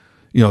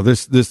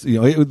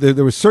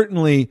was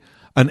certainly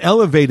an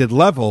elevated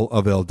level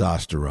of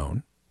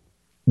aldosterone,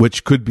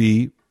 which could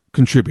be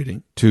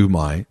contributing to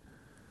my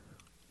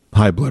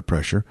high blood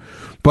pressure,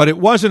 but it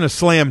wasn't a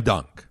slam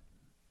dunk,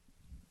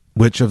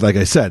 which, like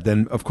I said,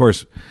 then of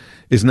course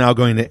is now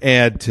going to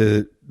add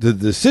to the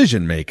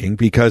decision making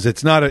because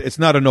it's not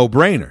a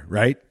no-brainer,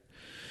 right?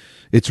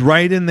 It's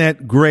right in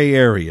that gray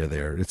area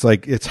there. It's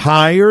like it's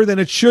higher than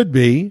it should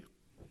be,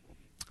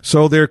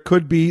 so there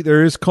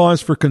is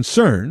cause for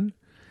concern,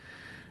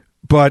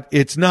 but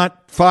it's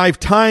not 5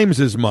 times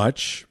as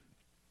much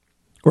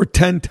or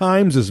 10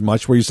 times as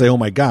much where you say, oh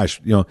my gosh,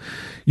 you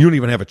don't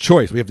even have a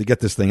choice. We have to get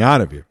this thing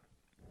out of you.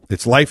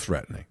 It's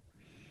life-threatening.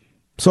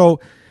 So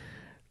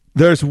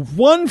there's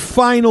one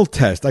final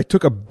test. I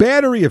took a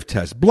battery of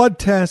tests, blood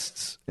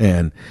tests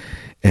and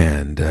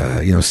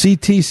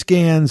CT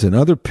scans and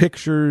other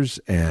pictures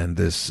and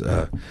this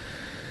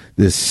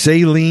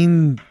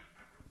saline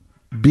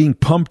being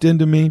pumped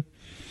into me.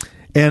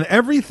 And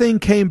everything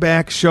came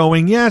back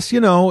showing, yes,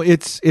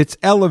 it's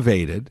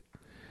elevated.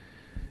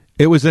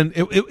 It was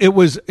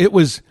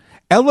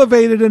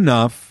elevated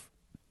enough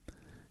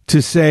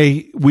to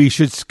say we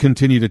should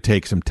continue to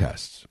take some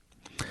tests.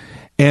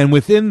 And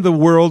within the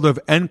world of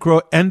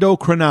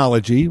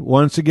endocrinology,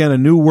 once again, a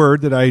new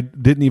word that I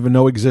didn't even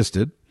know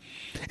existed.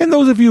 And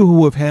those of you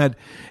who have had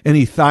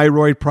any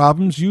thyroid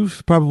problems,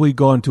 you've probably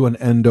gone to an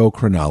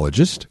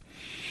endocrinologist.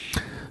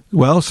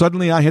 Well,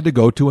 suddenly I had to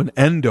go to an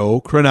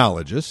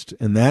endocrinologist,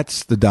 and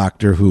that's the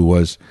doctor who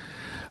was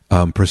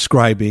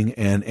prescribing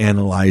and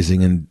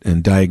analyzing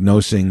and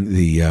diagnosing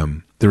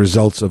the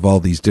results of all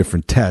these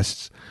different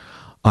tests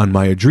on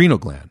my adrenal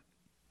gland.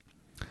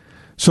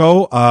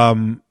 So,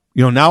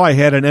 now I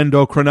had an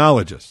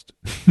endocrinologist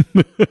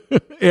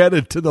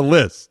added to the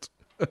list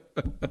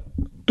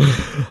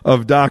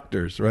of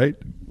doctors, right?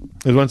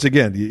 And once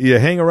again, you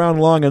hang around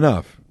long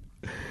enough.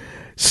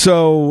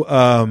 So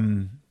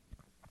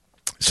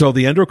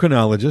the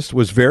endocrinologist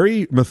was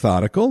very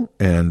methodical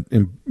and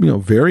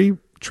very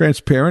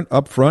transparent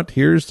up front.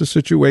 Here's the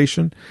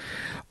situation.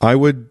 I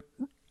would,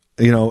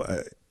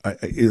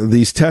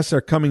 these tests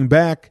are coming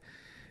back.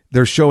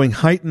 They're showing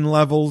heightened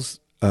levels.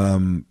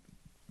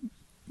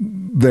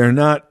 They're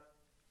not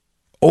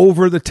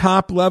over the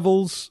top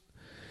levels,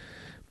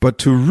 but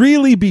to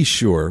really be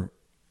sure,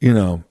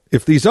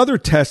 if these other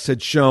tests had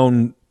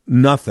shown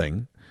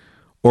nothing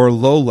or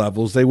low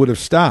levels, they would have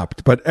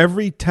stopped. But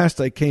every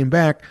test I came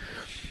back,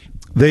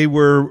 they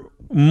were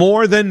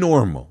more than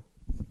normal,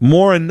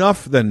 more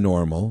enough than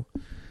normal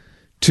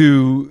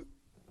to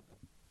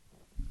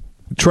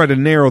try to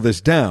narrow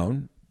this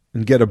down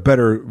and get a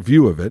better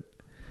view of it.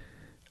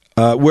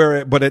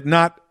 But it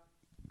not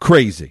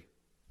crazy.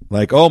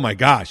 Like, oh my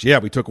gosh, yeah,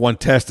 we took one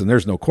test and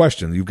there's no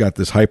question you've got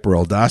this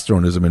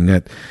hyperaldosteronism and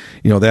that,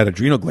 that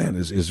adrenal gland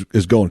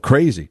is going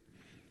crazy.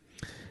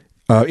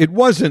 It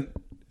wasn't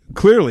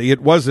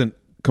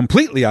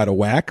completely out of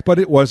whack, but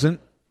it was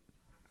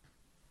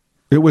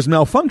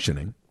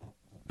malfunctioning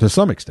to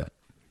some extent.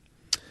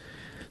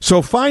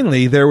 So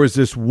finally, there was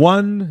this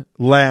one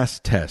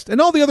last test.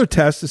 And all the other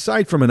tests,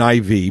 aside from an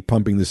IV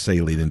pumping the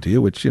saline into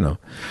you, which,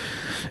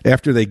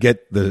 after they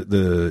get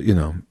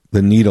the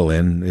needle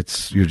in,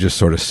 you're just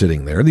sort of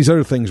sitting there. These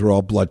other things were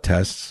all blood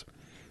tests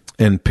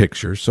and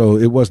pictures, so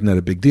it wasn't that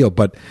a big deal.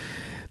 But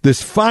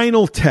this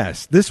final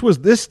test,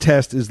 this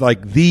test is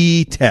like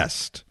the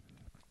test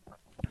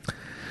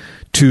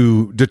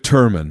to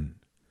determine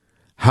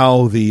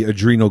how the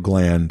adrenal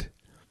gland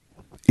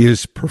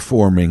is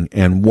performing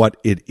and what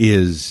it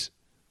is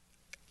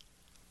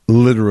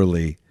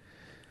literally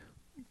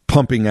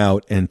pumping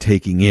out and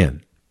taking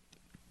in.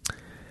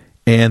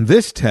 And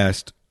this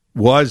test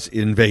was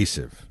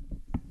invasive.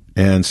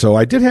 And so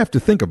I did have to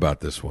think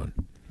about this one.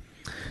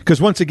 Because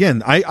once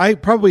again, I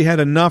probably had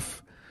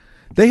enough,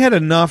 they had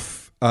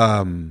enough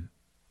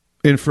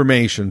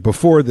information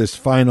before this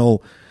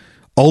final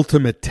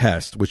ultimate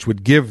test, which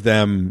would give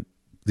them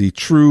the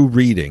true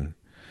reading,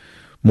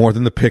 more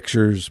than the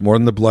pictures, more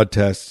than the blood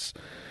tests,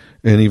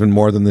 and even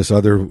more than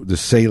the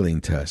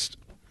saline test.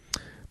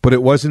 But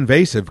it was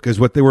invasive because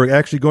what they were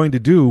actually going to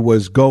do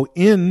was go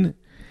into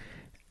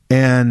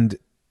the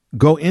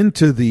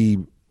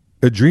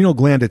adrenal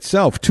gland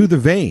itself, to the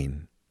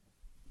vein,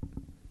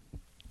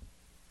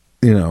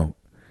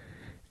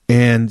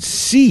 and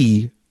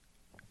see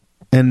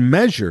and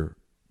measure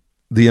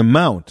the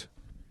amount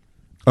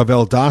of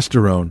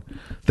aldosterone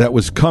that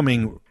was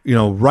coming,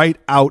 right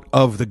out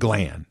of the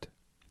gland.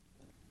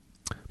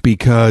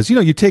 Because,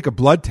 you take a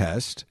blood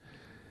test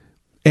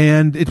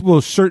and it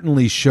will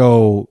certainly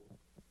show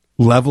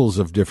levels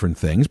of different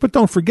things. But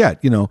don't forget,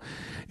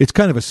 it's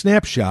kind of a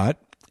snapshot,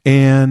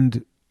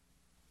 and,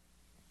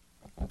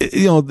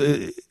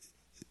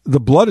 the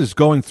blood is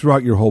going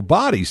throughout your whole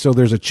body. So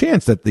there's a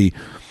chance that the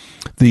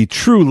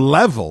true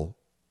level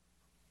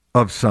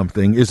of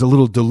something is a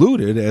little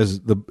diluted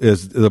as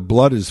the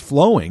blood is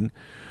flowing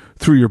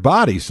through your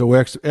body. So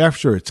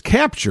after it's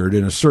captured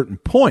in a certain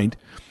point,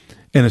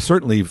 and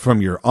certainly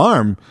from your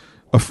arm,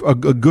 a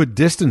good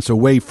distance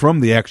away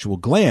from the actual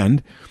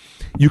gland,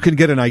 you can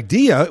get an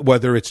idea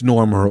whether it's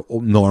normal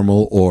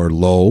or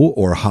low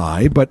or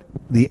high, but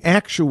the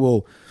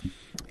actual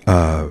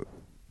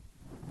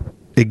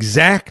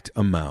exact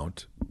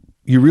amount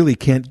you really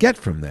can't get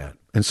from that.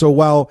 And so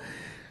while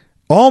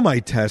all my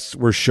tests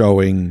were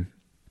showing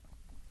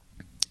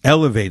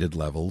elevated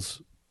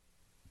levels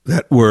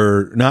that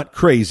were not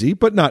crazy,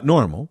 but not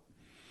normal,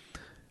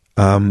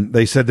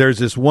 they said there's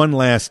this one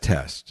last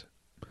test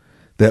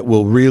that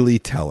will really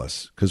tell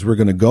us, because we're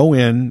going to go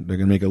in, they're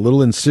going to make a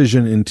little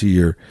incision into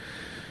your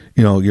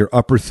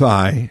upper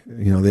thigh.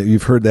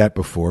 You've heard that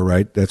before,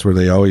 right? That's where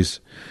they always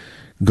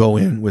go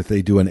in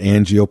they do an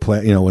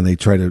angioplasty, when they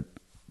try to,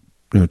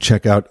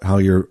 check out how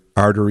your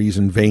arteries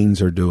and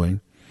veins are doing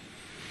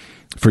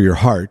for your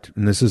heart.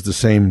 And this is the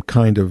same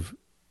kind of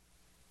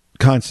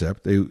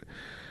concept. They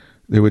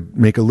would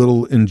make a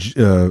little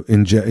incision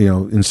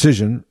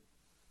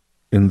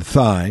in the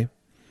thigh,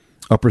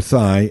 upper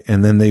thigh,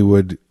 and then they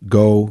would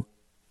go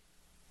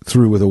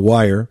through with a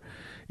wire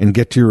and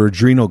get to your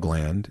adrenal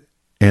gland,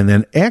 and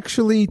then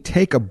actually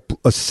take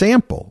a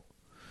sample,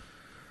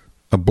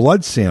 a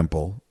blood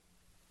sample,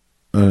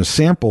 a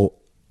sample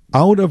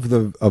out of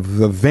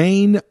the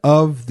vein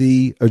of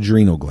the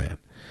adrenal gland.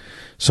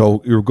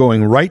 So you're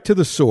going right to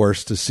the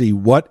source to see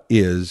what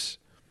is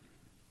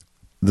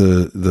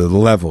the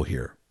level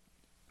here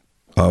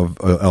of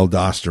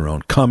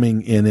aldosterone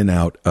coming in and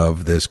out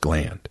of this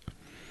gland.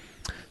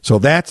 So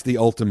that's the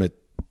ultimate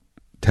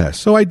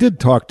test. So I did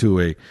talk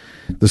to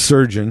the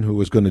surgeon who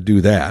was going to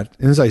do that.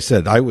 And as I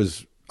said, I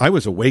was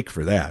awake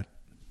for that.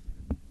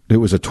 It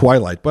was a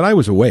twilight, but I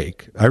was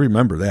awake. I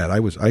remember that. I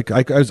was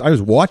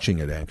watching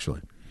it,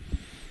 actually,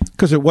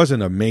 because it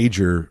wasn't a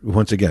major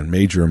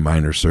or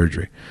minor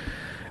surgery.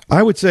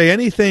 I would say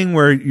anything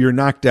where you're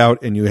knocked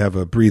out and you have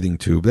a breathing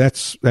tube,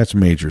 that's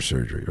major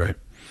surgery, right?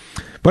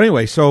 But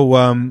anyway,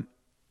 so,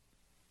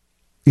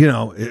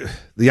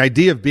 the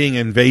idea of being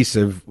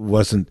invasive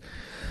wasn't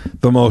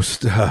the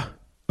most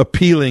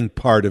appealing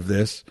part of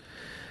this,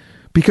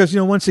 because,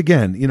 once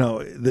again,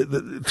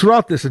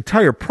 throughout this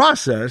entire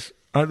process,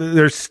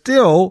 there's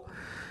still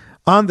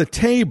on the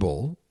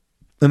table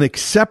an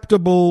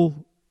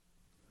acceptable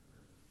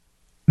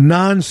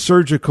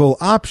non-surgical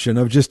option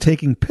of just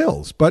taking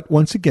pills. But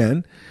once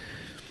again,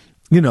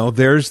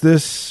 there's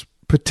this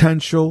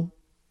potential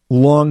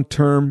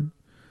long-term,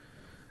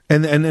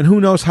 and who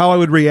knows how I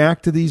would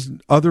react to these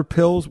other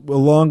pills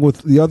along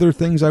with the other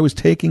things I was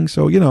taking.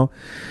 So,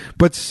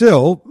 but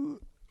still,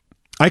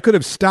 I could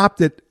have stopped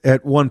it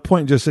at one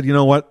point and just said, you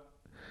know what?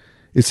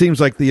 It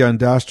seems like the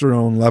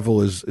aldosterone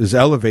level is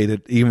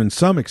elevated even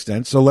some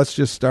extent. So let's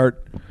just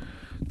start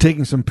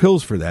taking some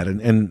pills for that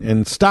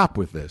and stop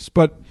with this.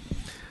 But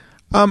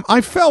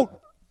I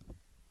felt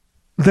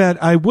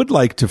that I would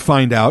like to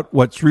find out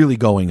what's really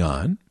going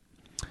on.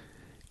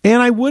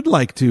 And I would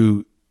like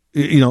to,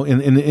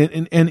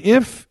 and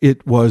if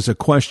it was a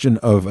question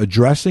of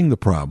addressing the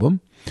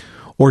problem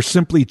or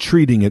simply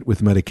treating it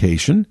with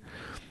medication,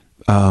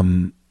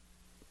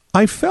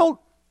 I felt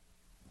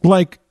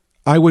like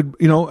I would,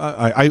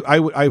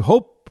 I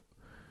hope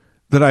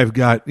that I've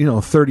got,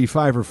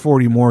 35 or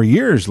 40 more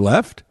years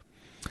left.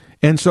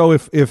 And so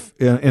if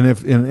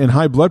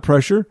high blood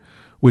pressure,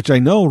 which I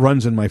know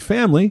runs in my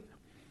family,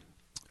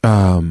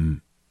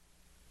 if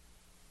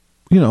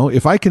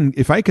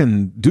I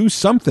can do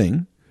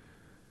something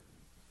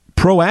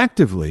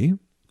proactively,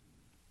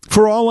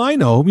 for all I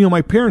know,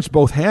 my parents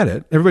both had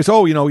it. Everybody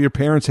says, your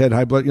parents had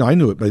high blood. I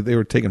knew it, but they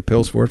were taking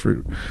pills for it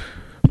for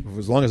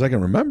as long as I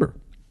can remember.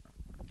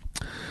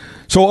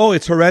 So,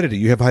 it's heredity.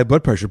 You have high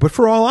blood pressure. But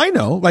for all I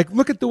know,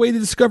 look at the way they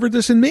discovered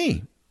this in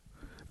me.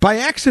 By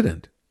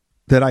accident,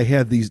 that I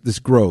had this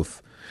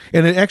growth.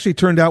 And it actually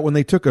turned out when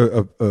they took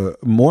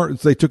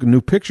they took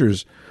new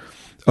pictures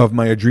of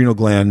my adrenal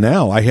gland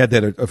now. I had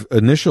that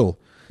initial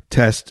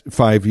test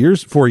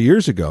 4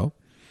 years ago.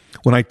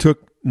 When I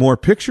took more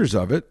pictures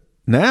of it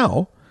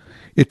now,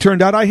 it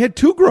turned out I had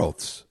 2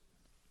 growths.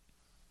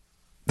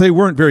 They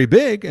weren't very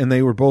big and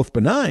they were both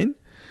benign,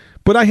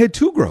 but I had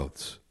 2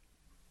 growths.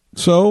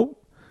 So,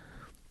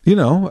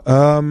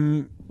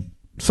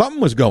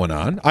 something was going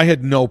on. I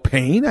had no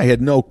pain. I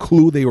had no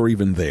clue they were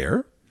even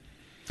there.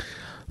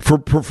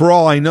 For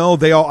all I know,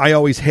 I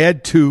always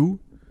had 2,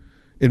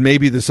 and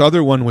maybe this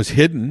other one was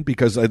hidden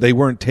because they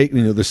weren't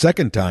taking. The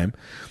second time,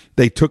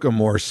 they took a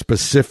more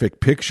specific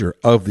picture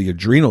of the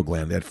adrenal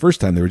gland. That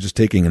first time, they were just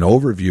taking an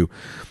overview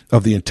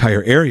of the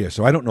entire area.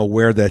 So I don't know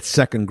where that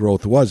second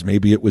growth was.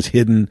 Maybe it was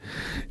hidden.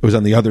 It was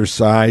on the other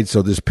side,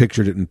 so this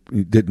picture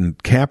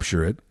didn't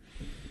capture it.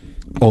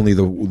 Only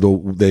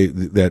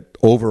that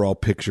overall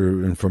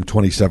picture from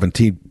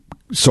 2017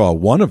 saw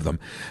one of them.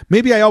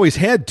 Maybe I always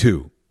had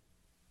 2.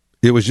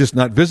 It was just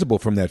not visible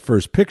from that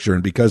first picture,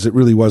 and because it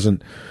really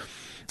wasn't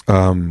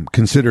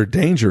considered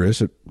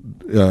dangerous,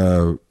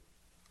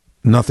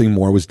 nothing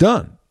more was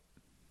done.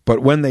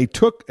 But when they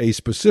took a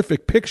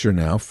specific picture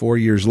now, 4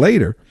 years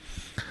later,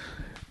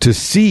 to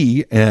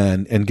see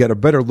and get a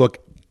better look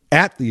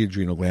at the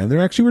adrenal gland,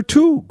 there actually were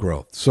 2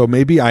 growths. So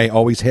maybe I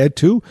always had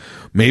 2.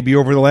 Maybe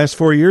over the last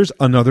 4 years,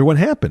 another one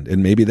happened.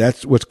 And maybe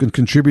that's what's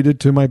contributed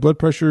to my blood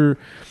pressure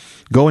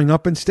going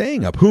up and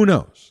staying up. Who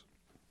knows?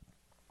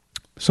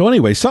 So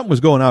anyway, something was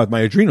going on with my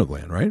adrenal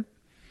gland, right?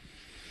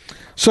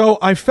 So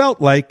I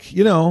felt like,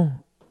 you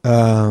don't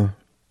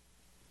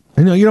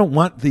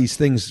want these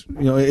things,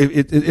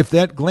 if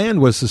that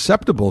gland was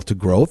susceptible to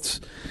growths,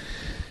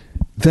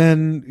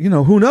 then,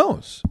 who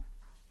knows?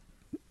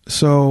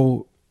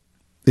 So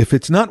if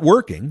it's not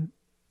working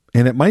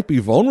and it might be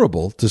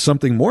vulnerable to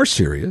something more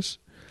serious,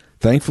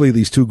 thankfully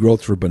these 2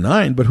 growths were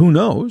benign, but who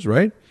knows,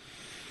 right?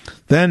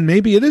 Then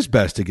maybe it is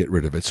best to get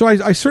rid of it. So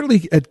I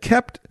certainly had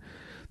kept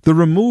the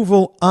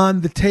removal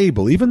on the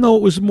table, even though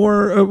it was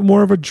more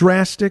of a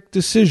drastic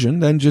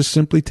decision than just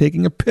simply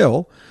taking a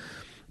pill.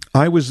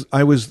 I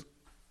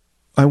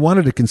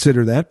wanted to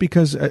consider that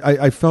because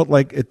I felt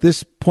like at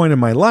this point in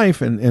my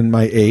life and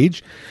my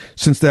age,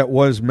 since that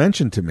was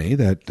mentioned to me,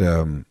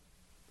 that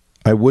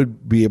I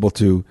would be able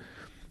to,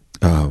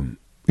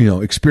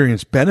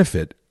 experience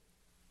benefit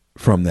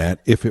from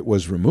that if it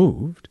was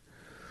removed,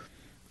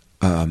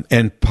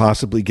 and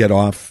possibly get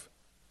off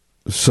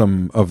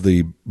some of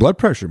the blood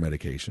pressure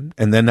medication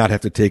and then not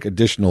have to take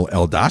additional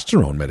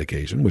aldosterone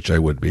medication, which I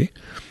would be.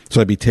 So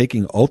I'd be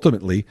taking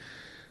ultimately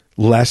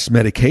less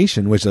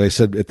medication, which I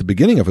said at the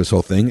beginning of this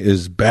whole thing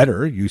is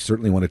better. You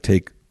certainly want to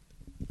take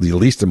the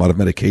least amount of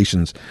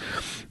medications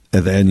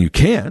than you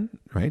can,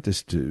 right?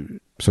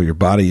 So your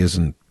body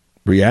isn't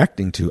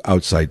reacting to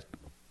outside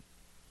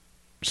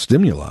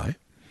stimuli.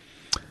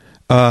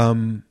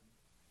 I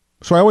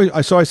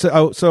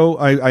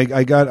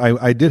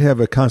did have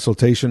a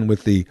consultation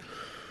with the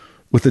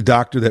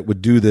doctor that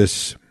would do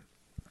this.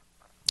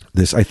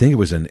 I think it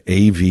was an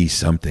AV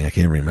something. I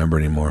can't remember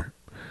anymore.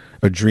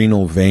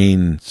 Adrenal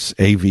vein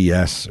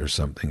AVS or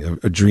something.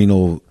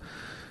 Adrenal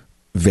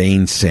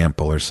vein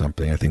sample or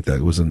something. I think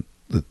that was it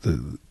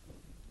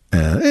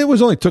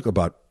was only took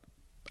about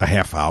a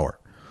half hour,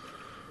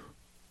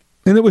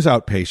 and it was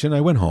outpatient.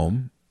 I went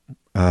home,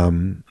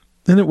 and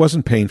it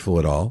wasn't painful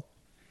at all.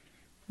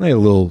 I had a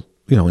little,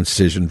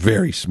 incision,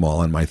 very small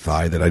on my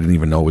thigh that I didn't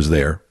even know was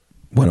there.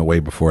 Went away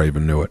before I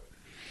even knew it.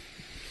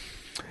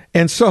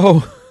 And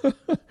so,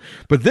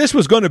 but this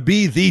was going to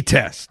be the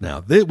test.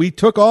 Now, we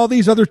took all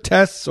these other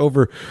tests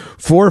over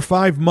 4 or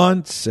 5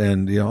 months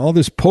and, all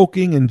this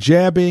poking and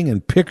jabbing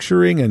and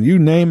picturing and you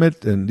name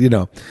it. And,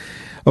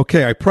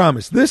 okay, I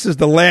promise this is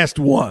the last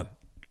one,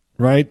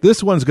 right?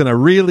 This one's going to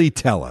really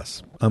tell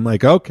us. I'm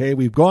like, okay,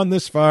 we've gone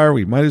this far.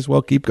 We might as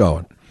well keep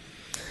going.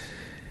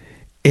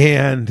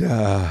 And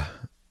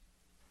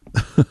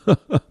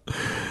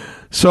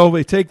so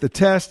we take the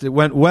test. It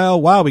went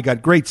well. Wow, we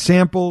got great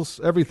samples.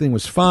 Everything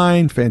was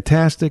fine,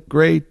 fantastic,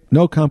 great,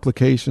 no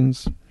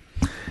complications.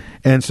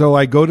 And so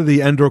I go to the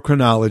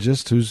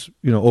endocrinologist who's,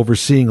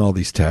 overseeing all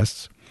these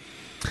tests.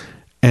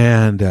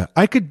 And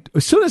I could,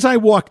 as soon as I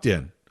walked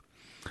in,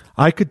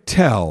 I could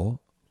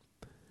tell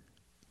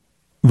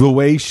the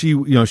way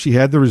she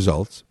had the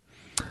results.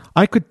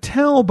 I could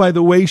tell by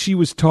the way she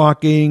was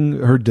talking,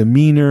 her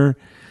demeanor,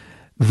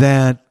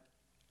 that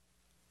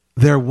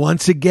there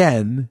once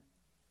again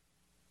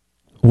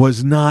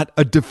was not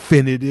a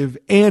definitive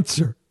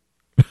answer.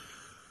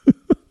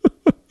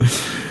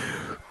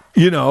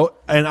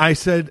 And I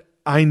said,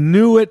 I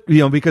knew it,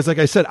 because like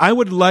I said, I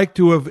would like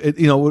to have,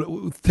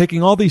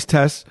 taking all these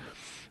tests,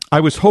 I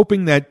was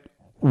hoping that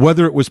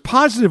whether it was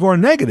positive or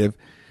negative,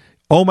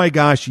 oh my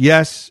gosh,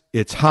 yes,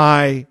 it's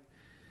high,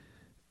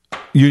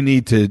 you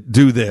need to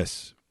do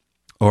this.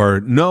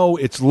 Or no,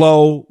 it's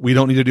low, we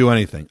don't need to do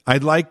anything.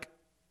 I'd like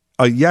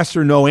a yes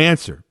or no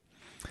answer.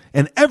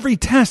 And every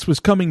test was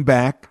coming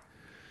back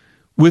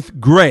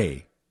with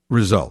gray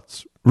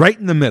results, right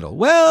in the middle.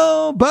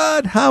 Well,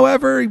 but,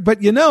 however,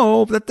 but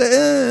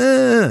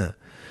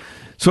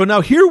So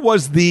now here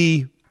was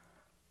the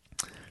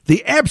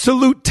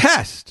absolute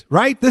test,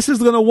 right? This is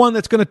the one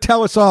that's going to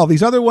tell us all.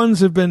 These other ones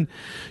have been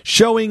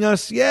showing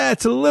us,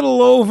 it's a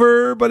little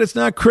over, but it's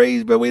not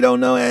crazy, but we don't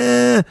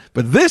know.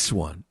 But this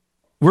one,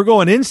 we're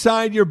going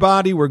inside your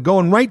body. We're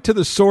going right to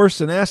the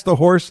source and ask the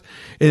horse,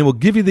 and it will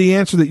give you the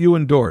answer that you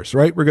endorse,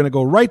 right? We're going to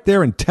go right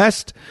there and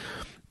test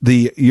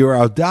your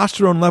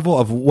aldosterone level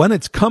of when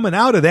it's coming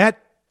out of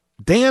that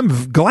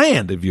damn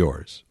gland of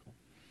yours.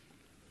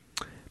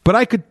 But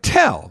I could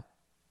tell,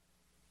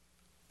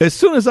 as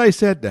soon as I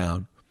sat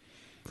down,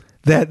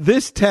 that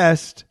this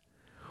test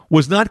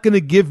was not going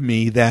to give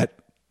me that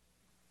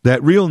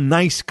real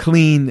nice,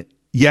 clean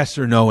yes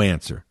or no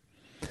answer.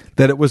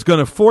 That it was going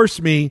to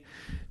force me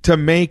to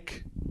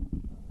make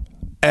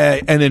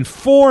an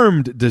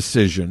informed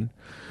decision,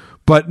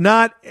 but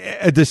not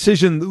a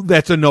decision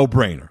that's a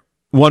no-brainer,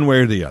 one way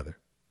or the other,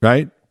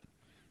 right?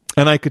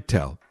 And I could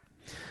tell.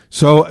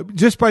 So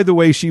just by the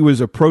way she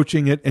was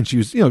approaching it, and she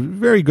was,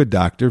 very good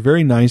doctor,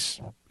 very nice,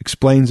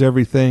 explains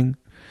everything,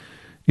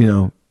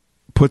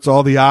 puts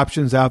all the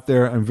options out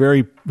there. I'm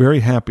very, very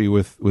happy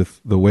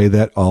with the way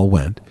that all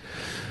went.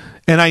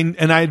 And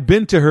I had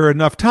been to her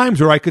enough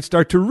times where I could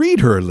start to read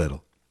her a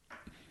little.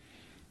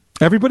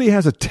 Everybody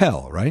has a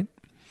tell, right?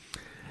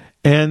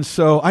 And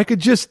so I could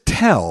just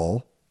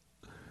tell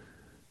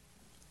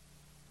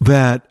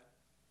that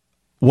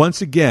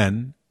once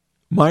again,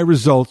 my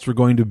results were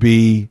going to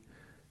be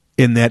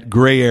in that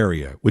gray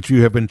area, which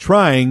you have been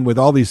trying with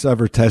all these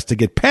other tests to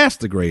get past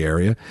the gray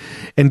area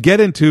and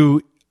get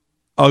into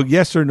a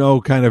yes or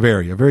no kind of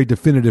area, a very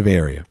definitive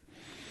area.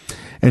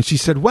 And she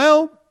said,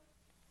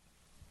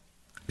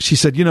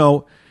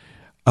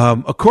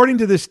 according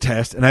to this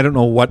test, and I don't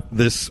know what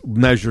this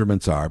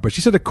measurements are, but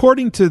she said,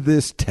 according to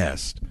this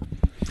test,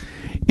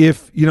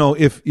 if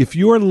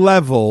your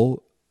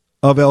level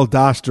of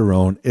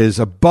aldosterone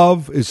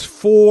is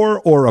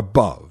 4 or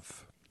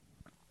above,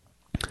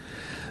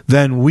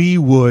 then we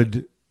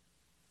would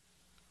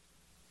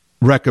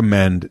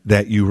recommend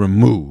that you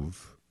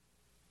remove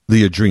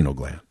the adrenal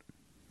gland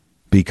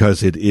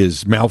because it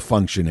is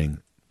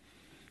malfunctioning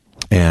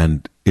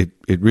and it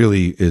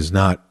really is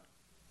not.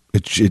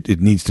 It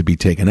needs to be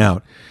taken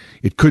out.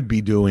 It could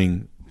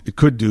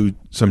do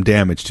some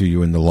damage to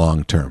you in the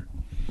long term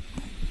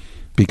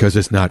because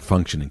it's not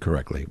functioning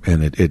correctly,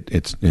 and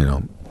it's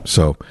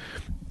so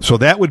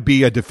that would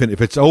be a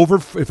definitive.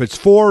 If it's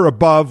 4 or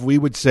above, we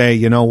would say,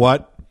 you know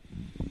what,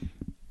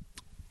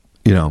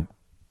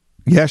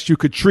 yes, you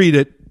could treat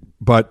it,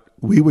 but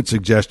we would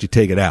suggest you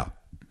take it out.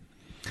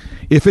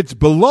 If it's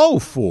below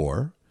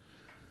 4,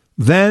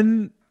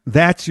 then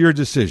that's your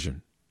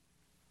decision.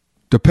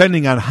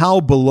 Depending on how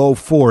below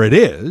 4 it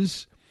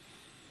is,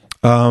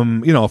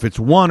 if it's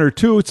 1 or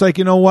 2, it's like,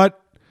 you know what?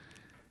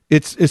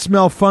 It's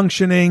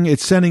malfunctioning.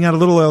 It's sending out a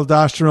little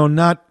aldosterone,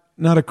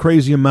 not a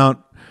crazy amount.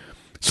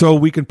 So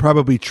we can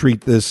probably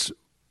treat this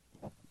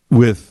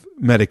with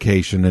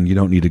medication, and you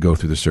don't need to go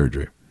through the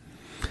surgery.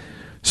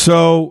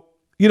 So,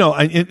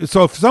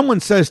 so if someone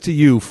says to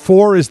you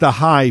 4 is the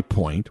high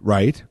point,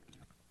 right?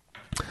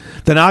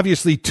 Then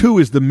obviously 2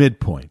 is the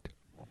midpoint.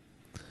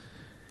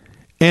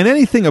 And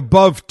anything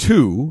above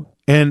 2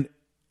 and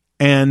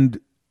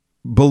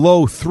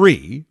below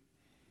 3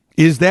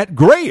 is that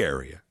gray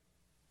area.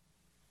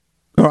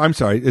 Or I'm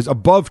sorry, is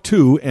above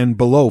 2 and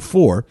below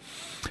 4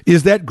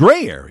 is that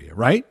gray area,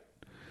 right?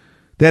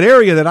 That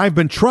area that I've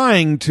been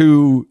trying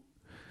to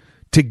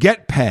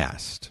get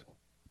past,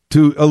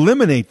 to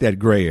eliminate that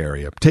gray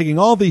area, taking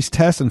all these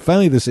tests and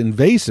finally this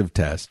invasive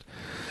test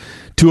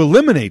to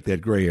eliminate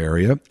that gray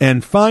area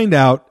and find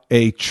out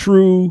a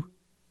true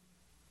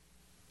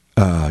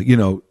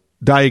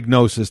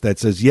diagnosis that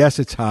says, yes,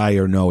 it's high,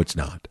 or no, it's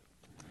not.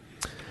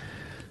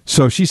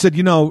 So she said,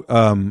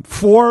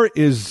 4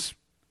 is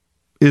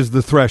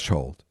the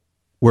threshold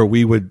where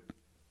we would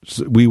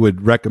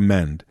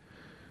recommend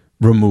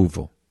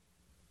removal.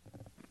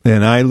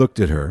 And I looked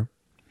at her,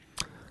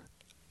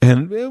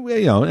 and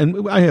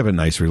and I have a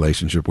nice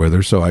relationship with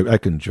her, so I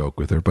can joke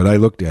with her. But I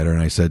looked at her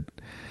and I said,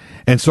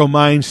 and so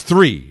mine's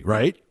 3,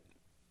 right?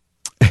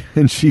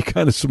 And she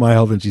kind of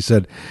smiled and she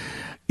said,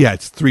 yeah,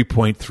 it's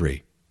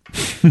 3.3.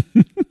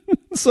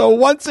 So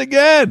once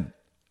again,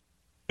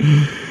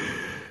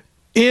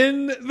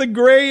 in the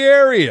gray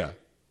area,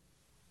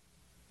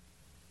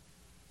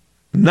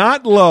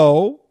 not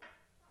low,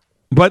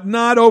 but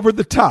not over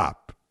the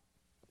top.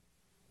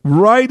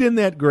 right in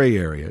that gray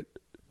area.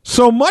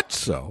 So much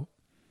so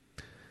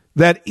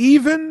that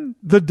even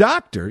the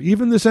doctor,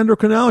 even this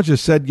endocrinologist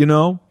said,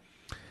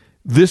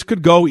 this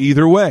could go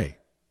either way.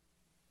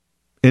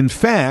 In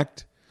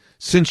fact,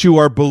 since you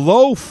are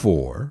below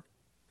 4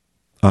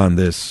 on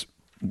this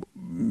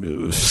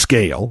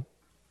scale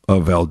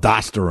of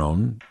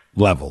aldosterone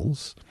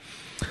levels,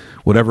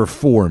 whatever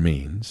 4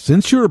 means,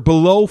 since you're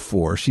below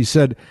 4, she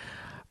said,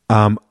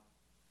 I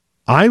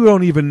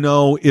don't even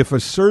know if a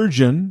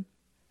surgeon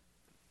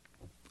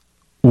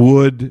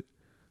would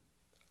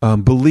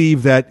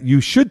believe that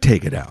you should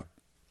take it out.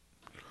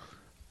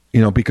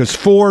 Because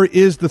 4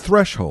 is the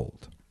threshold.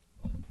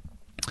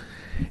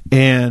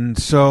 And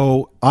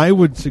so I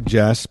would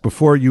suggest,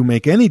 before you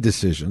make any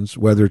decisions,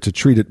 whether to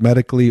treat it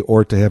medically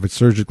or to have it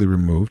surgically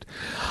removed,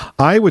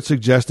 I would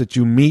suggest that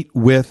you meet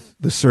with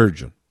the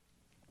surgeon.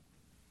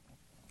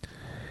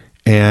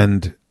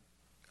 And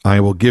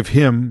I will give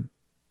him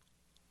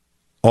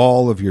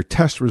all of your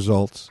test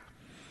results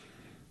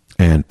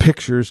and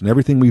pictures and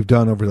everything we've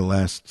done over the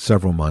last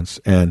several months.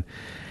 And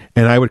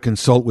I would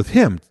consult with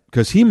him,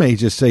 because he may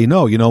just say,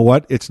 no, you know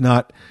what? It's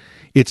not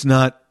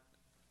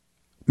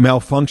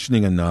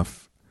malfunctioning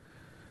enough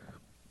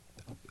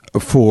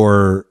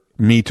for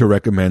me to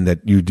recommend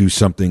that you do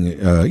something,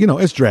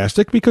 as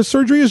drastic, because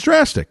surgery is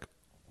drastic.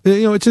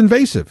 It's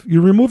invasive.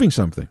 You're removing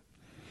something.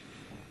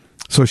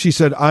 So she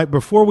said,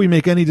 before we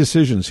make any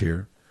decisions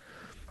here,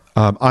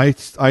 I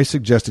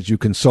suggest that you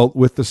consult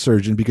with the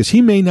surgeon, because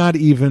he may not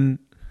even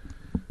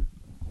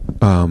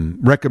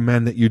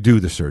recommend that you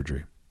do the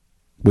surgery,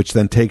 which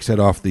then takes it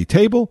off the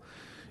table,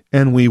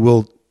 and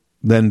you're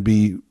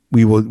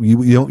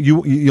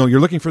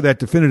looking for that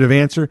definitive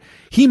answer.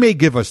 He may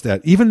give us that,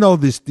 even though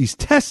these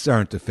tests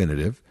aren't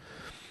definitive.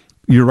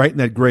 You're right in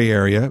that gray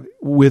area.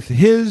 With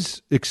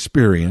his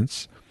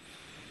experience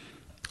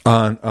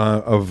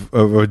of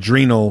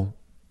adrenal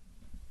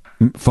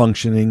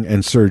functioning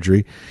and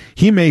surgery,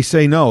 he may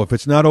say, no, if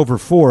it's not over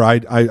 4,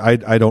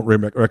 I don't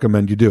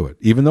recommend you do it.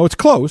 Even though it's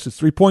close, it's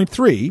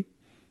 3.3.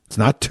 It's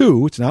not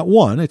 2, it's not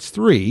 1, it's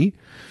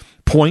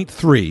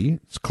 3.3.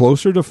 It's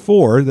closer to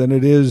 4 than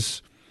it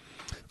is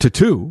to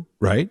 2,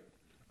 right?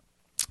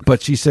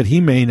 But she said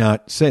he may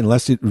not say,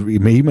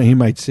 he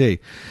might say,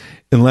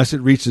 unless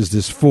it reaches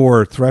this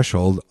 4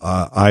 threshold,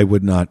 I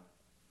would not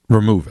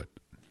remove it.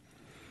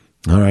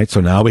 All right, so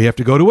now we have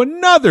to go to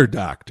another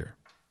doctor.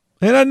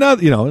 And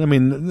another, they're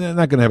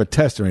not going to have a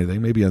test or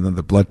anything. Maybe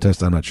another blood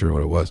test. I'm not sure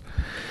what it was.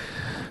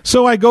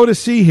 So I go to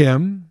see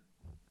him,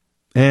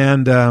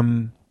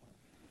 and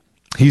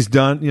he's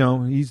done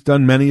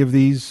many of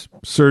these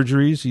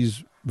surgeries.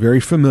 He's very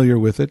familiar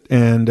with it,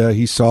 and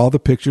he saw the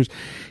pictures.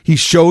 He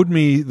showed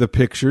me the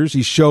pictures.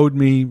 He showed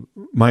me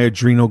my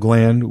adrenal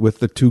gland with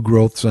the 2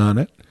 growths on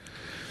it.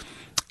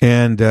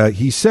 And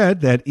he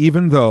said that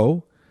even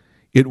though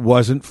it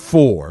wasn't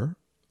 4,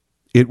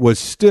 it was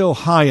still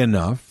high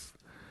enough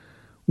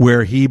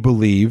where he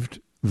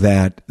believed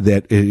that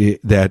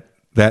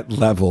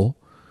level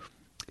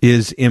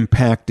is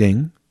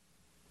impacting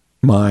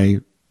my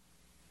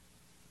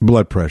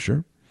blood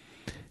pressure,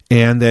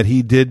 and that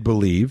he did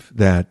believe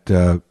that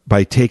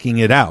by taking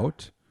it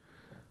out,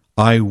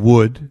 I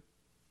would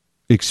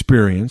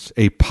experience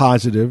a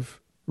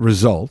positive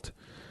result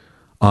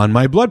on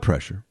my blood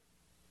pressure.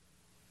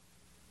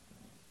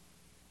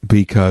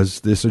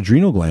 Because this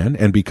adrenal gland,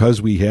 and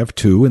because we have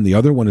 2, and the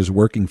other one is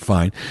working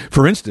fine.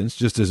 For instance,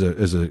 just as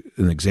an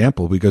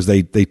example, because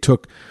they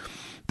took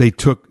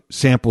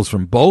samples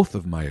from both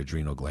of my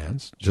adrenal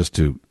glands just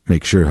to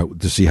make sure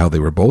to see how they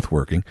were both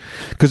working.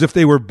 Because if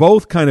they were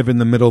both kind of in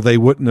the middle, they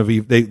wouldn't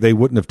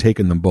have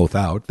taken them both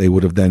out. They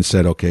would have then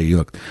said, okay,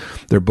 look,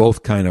 they're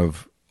both kind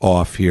of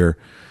off here,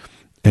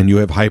 and you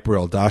have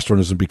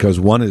hyperaldosteronism because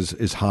one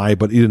is high,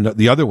 but even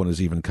the other one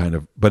is even kind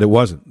of, but it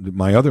wasn't.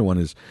 My other one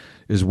is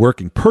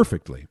working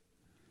perfectly.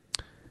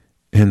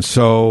 And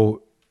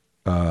so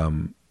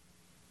to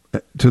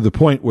the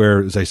point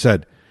where, as I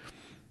said,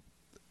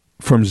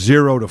 from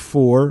 0 to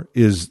 4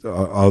 is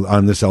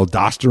on this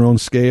aldosterone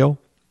scale.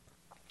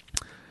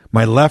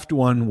 My left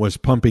one was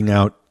pumping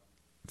out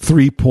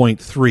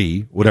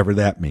 3.3, whatever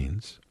that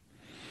means.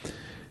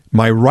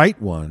 My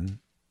right one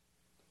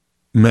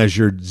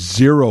measured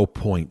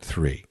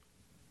 0.3,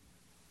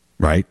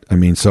 right?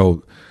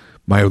 So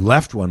my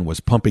left one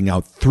was pumping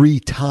out 3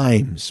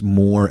 times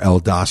more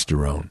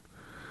aldosterone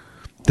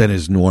than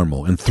is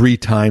normal, and 3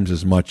 times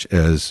as much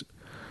as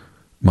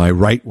my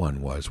right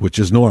one was, which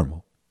is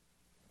normal.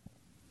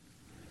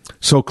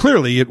 So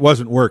clearly it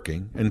wasn't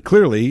working, and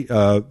clearly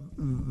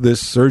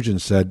this surgeon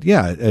said,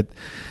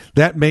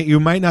 you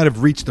might not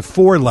have reached the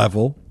 4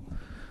 level,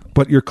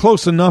 but you're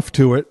close enough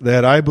to it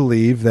that I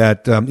believe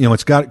that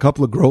it's got a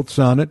couple of growths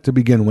on it to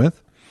begin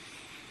with.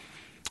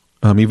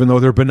 Even though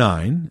they're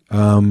benign.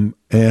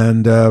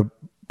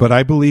 But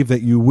I believe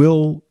that you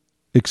will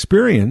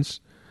experience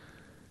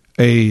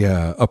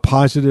a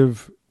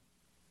positive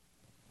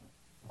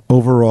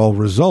overall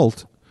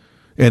result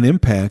and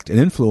impact and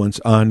influence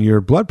on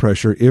your blood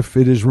pressure if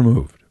it is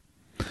removed.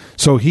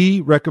 So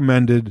he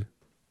recommended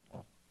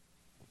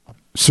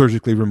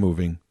surgically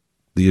removing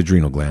the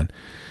adrenal gland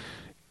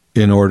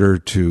in order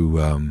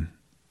to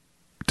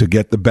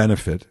get the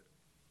benefit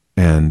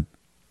and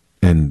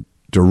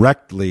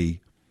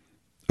directly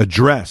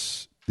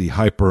address the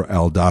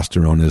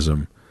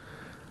hyperaldosteronism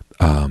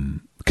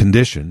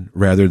condition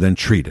rather than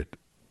treat it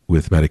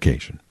with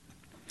medication.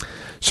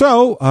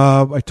 So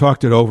I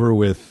talked it over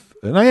with,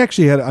 and I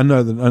actually had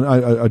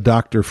a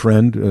doctor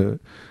friend and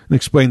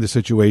explained the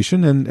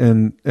situation,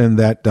 and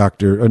that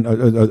doctor,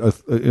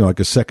 like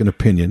a second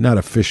opinion, not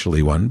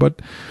officially one,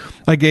 but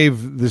I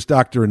gave this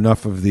doctor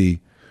enough of the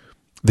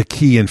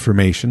key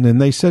information,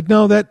 and they said,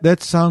 no,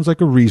 that sounds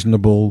like a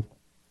reasonable,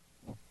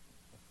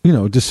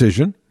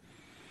 decision.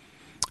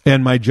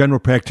 And my general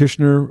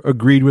practitioner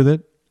agreed with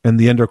it, and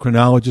the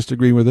endocrinologist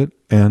agreed with it,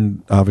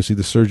 and obviously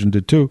the surgeon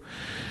did too.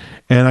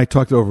 And I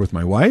talked it over with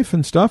my wife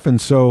and stuff.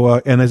 And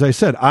so, and as I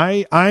said,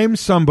 I'm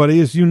somebody,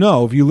 as you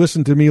know, if you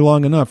listen to me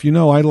long enough,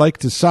 I like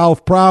to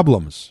solve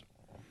problems.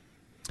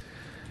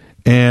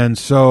 And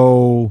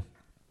so,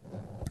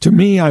 to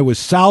me, I was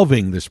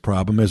solving this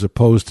problem as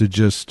opposed to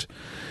just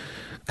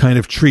kind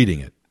of treating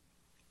it.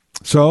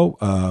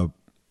 So,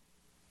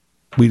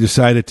 we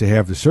decided to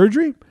have the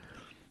surgery.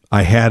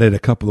 I had it a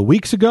couple of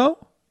weeks ago.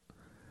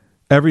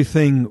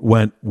 Everything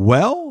went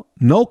well.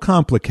 No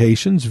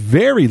complications.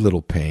 Very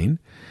little pain.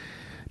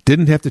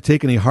 Didn't have to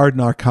take any hard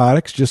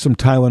narcotics, just some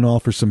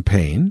Tylenol for some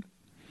pain.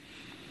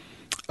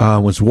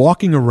 Was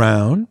walking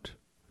around.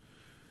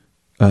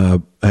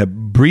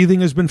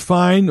 Breathing has been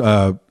fine.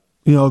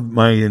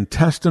 My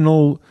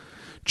intestinal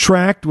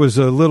tract was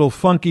a little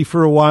funky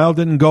for a while.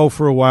 Didn't go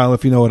for a while,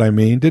 if you know what I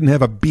mean. Didn't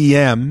have a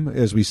BM,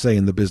 as we say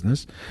in the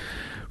business,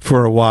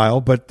 for a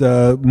while. But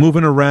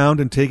moving around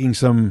and taking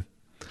some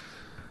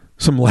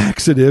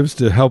laxatives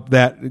to help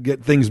that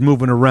get things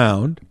moving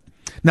around.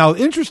 Now,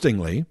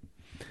 interestingly,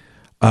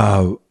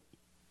 I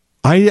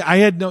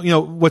had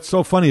no, what's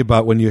so funny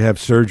about when you have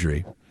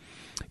surgery,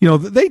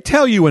 they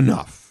tell you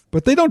enough,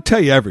 but they don't tell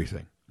you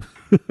everything.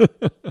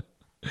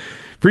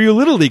 For you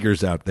little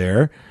leaguers out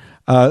there,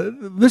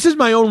 this is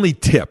my only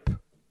tip.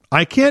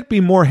 I can't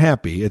be more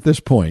happy at this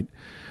point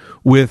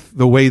with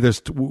the way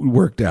this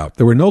worked out.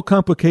 There were no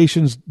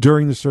complications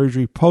during the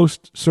surgery,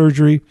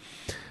 post-surgery.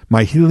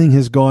 My healing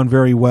has gone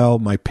very well.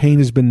 My pain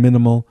has been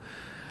minimal.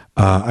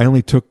 I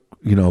only took,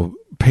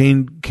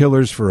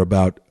 painkillers for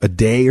about a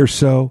day or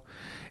so,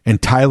 and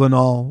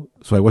Tylenol,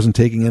 so I wasn't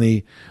taking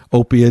any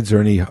opiates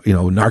or any,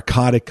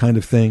 narcotic kind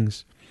of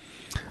things.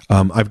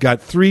 I've got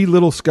 3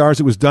 little scars.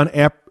 It was done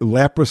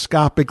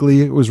laparoscopically.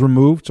 It was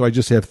removed, so I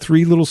just have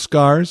 3 little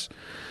scars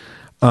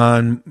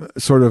on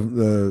sort of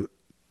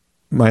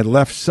my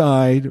left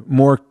side,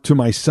 more to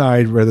my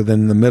side rather than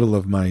in the middle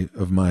of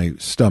my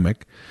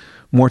stomach.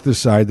 More to the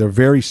side. They're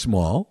very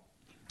small.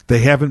 They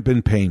haven't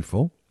been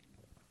painful.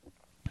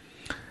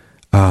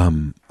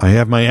 I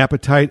have my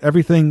appetite.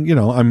 Everything,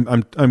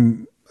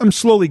 I'm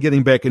slowly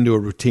getting back into a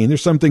routine.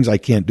 There's some things I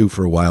can't do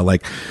for a while,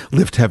 like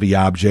lift heavy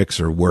objects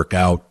or work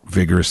out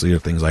vigorously or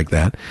things like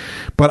that.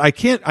 But I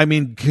can't,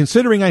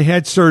 considering I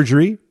had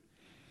surgery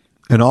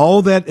and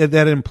all that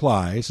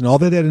implies and all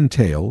that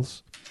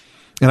entails,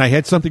 and I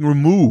had something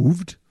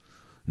removed,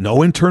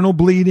 no internal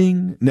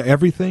bleeding,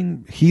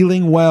 everything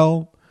healing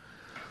well.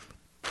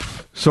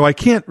 So I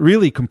can't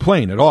really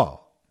complain at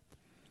all.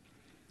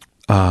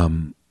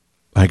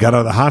 I got out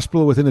of the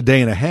hospital within a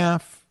day and a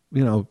half,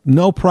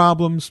 no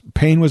problems.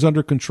 Pain was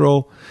under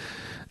control.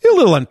 A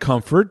little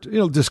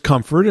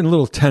discomfort and a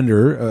little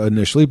tender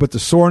initially, but the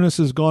soreness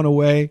has gone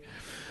away.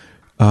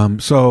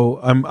 So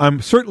I'm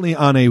certainly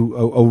on a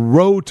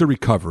road to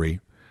recovery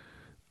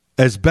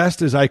as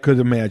best as I could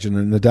imagine.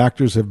 And the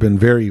doctors have been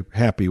very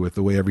happy with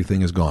the way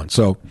everything has gone.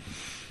 So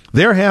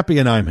they're happy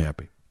and I'm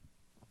happy.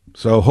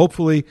 So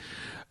hopefully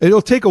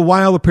it'll take a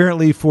while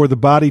apparently for the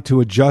body to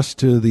adjust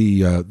to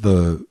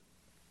the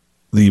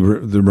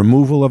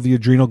removal of the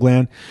adrenal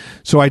gland.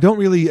 So I don't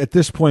really, at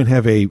this point,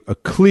 have a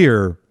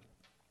clear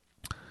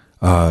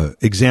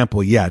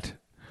example yet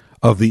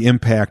of the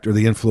impact or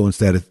the influence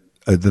that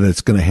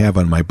it's going to have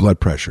on my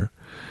blood pressure.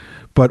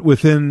 But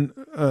within,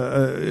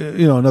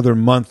 another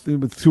month,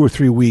 2 or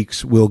 3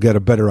 weeks, we'll get a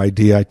better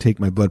idea. I take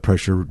my blood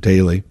pressure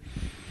daily,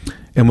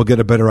 and we'll get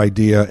a better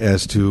idea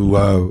as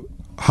to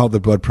how the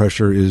blood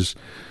pressure is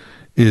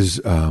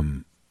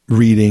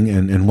reading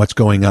and what's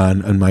going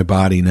on in my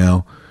body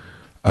now.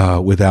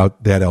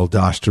 Without that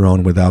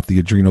aldosterone, without the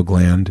adrenal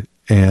gland,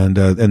 and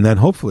then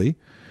hopefully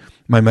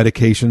my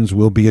medications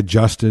will be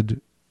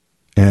adjusted,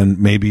 and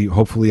maybe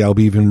hopefully I'll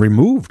be even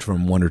removed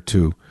from 1 or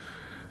 2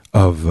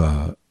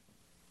 of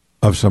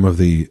some of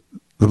the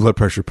blood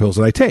pressure pills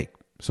that I take.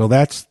 So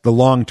that's the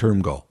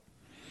long-term goal.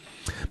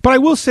 But I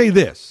will say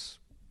this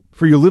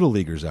for you little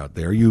leaguers out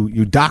there,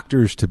 you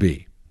doctors to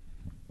be.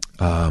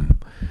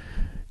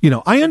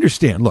 I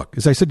understand. Look,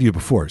 as I said to you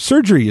before,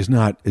 surgery is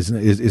not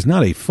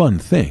a fun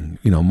thing.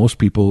 Most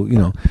people,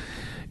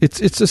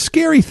 it's a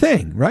scary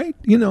thing, right?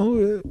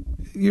 You're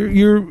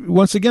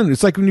once again,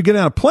 it's like when you get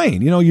on a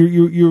plane.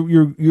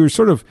 You're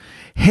sort of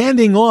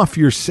handing off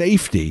your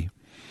safety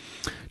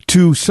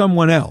to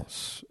someone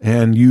else,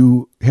 and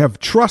you have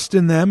trust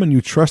in them, and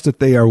you trust that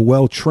they are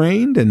well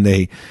trained and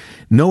they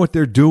know what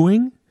they're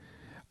doing.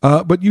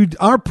 But you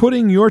are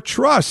putting your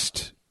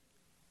trust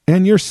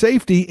and your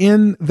safety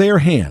in their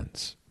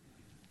hands.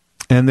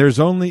 And there's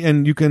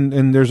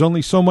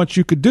only so much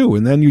you could do,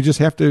 and then you just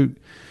have to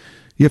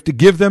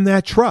give them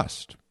that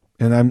trust.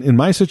 And I'm in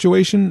my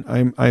situation.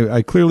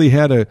 I clearly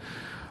had a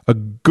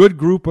good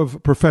group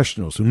of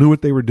professionals who knew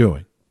what they were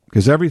doing,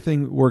 because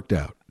everything worked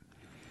out.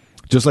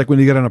 Just like when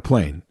you get on a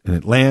plane and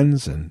it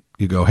lands, and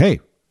you go, "Hey,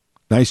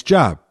 nice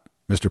job,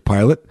 Mr.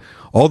 Pilot.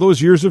 All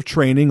those years of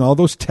training, all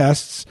those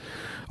tests,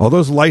 all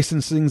those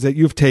licensings that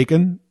you've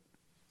taken,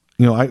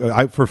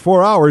 I for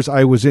 4 hours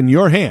I was in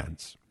your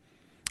hands."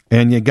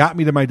 And you got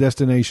me to my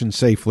destination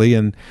safely,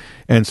 and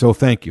so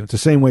thank you. It's the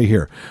same way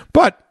here.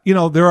 But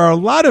there are a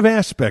lot of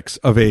aspects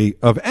of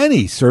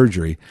any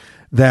surgery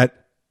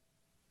that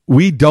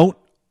we don't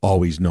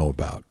always know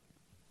about.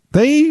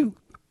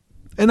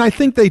 And I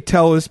think they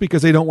tell us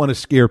because they don't want to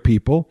scare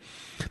people.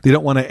 They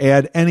don't want to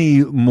add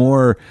any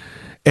more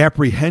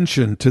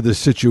apprehension to the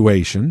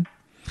situation,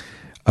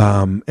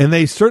 and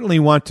they certainly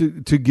want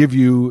to give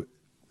you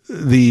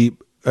the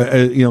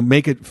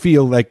make it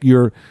feel like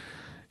you're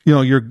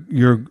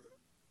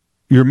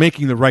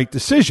making the right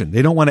decision.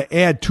 They don't want to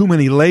add too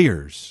many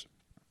layers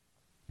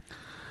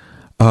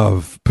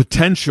of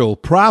potential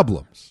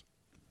problems.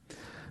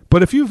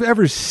 But if you've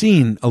ever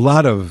seen a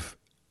lot of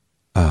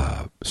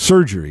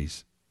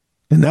surgeries,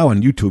 and now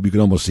on YouTube you can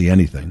almost see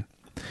anything,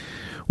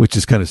 which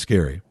is kind of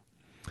scary.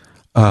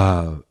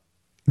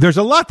 There's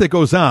a lot that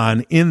goes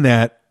on in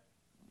that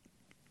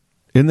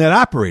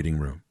operating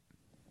room.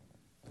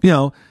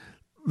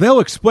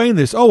 They'll explain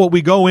this. Oh, well,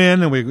 we go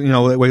in and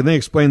when they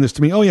explain this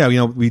to me,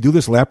 we do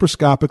this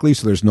laparoscopically,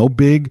 so there's no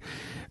big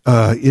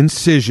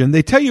incision.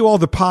 They tell you all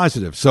the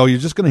positives. So you're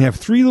just going to have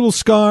 3 little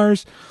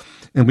scars,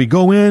 and we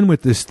go in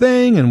with this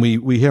thing, and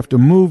we have to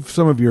move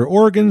some of your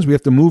organs. We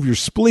have to move your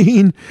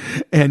spleen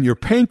and your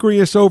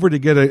pancreas over to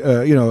get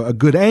a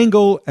good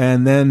angle,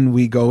 and then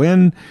we go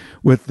in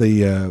with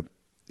the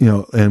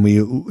and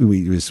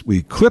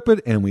we clip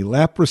it and we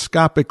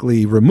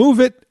laparoscopically remove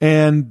it,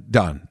 and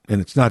done.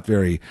 And it's not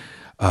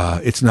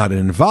it's not an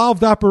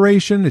involved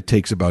operation. It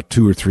takes about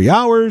 2 or 3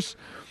 hours,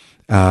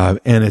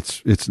 and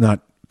it's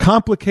not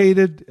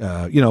complicated,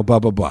 blah, blah,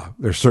 blah.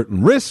 There's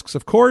certain risks,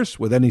 of course,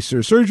 with any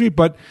surgery,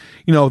 but,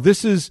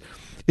 this is,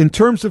 in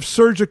terms of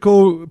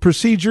surgical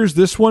procedures,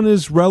 this one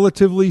is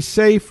relatively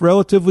safe,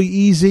 relatively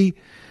easy,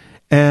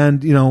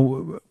 and,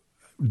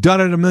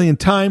 done it a million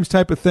times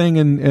type of thing.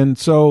 And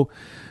so,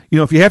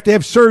 if you have to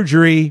have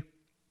surgery,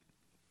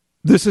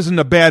 this isn't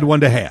a bad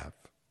one to have,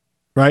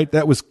 right?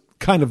 That was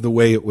kind of the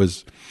way it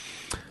was,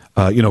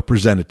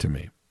 presented to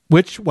me,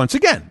 which, once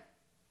again,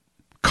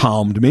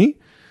 calmed me,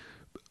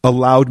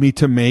 allowed me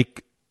to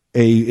make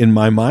in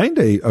my mind,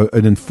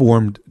 an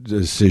informed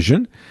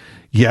decision.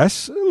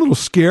 Yes, a little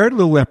scared, a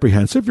little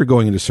apprehensive. You're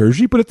going into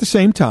surgery, but at the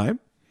same time,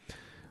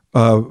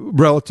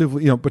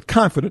 relatively, but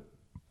confident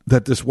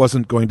that this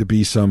wasn't going to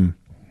be some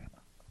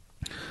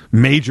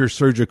major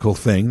surgical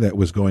thing that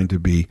was going to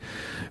be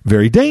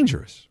very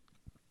dangerous.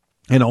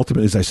 And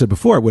ultimately, as I said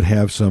before, it would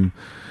have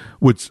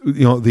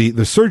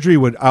the surgery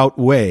would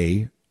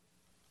outweigh,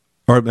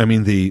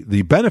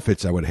 the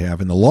benefits I would have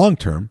in the long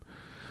term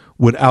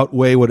would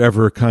outweigh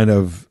whatever kind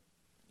of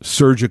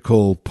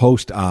surgical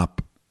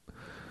post-op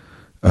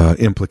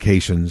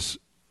implications,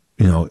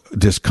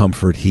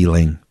 discomfort,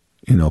 healing,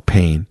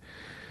 pain.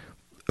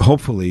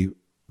 Hopefully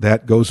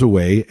that goes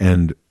away,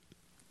 and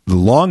the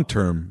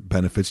long-term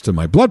benefits to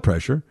my blood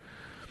pressure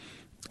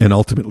and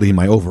ultimately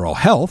my overall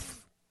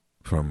health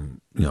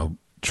from,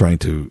 trying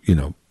to,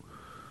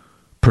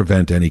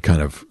 prevent any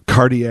kind of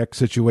cardiac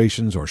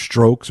situations or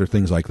strokes or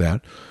things like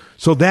that.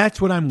 So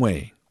that's what I'm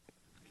weighing.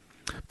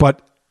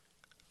 But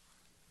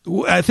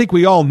I think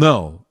we all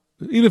know,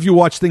 even if you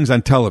watch things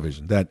on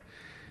television, that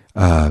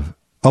a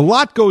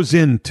lot goes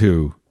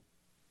into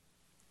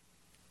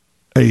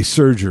a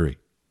surgery.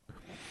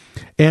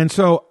 And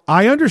so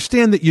I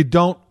understand that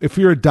if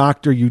you're a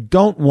doctor, you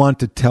don't want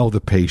to tell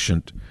the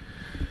patient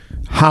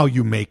how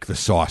you make the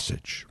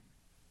sausage.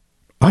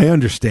 I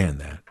understand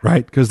that,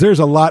 right? Because there's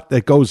a lot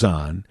that goes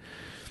on.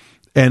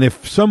 And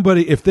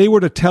if they were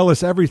to tell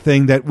us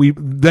everything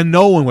then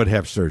no one would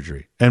have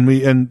surgery.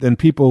 And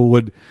people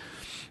would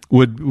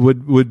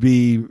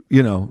be,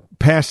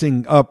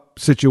 passing up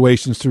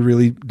situations to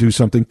really do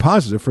something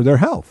positive for their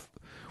health,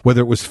 whether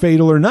it was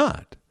fatal or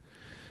not,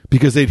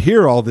 because they'd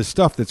hear all this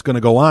stuff that's going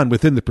to go on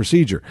within the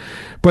procedure.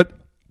 But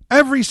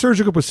every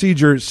surgical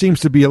procedure seems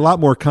to be a lot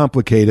more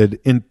complicated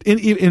in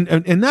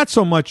not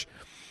so much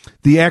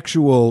the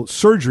actual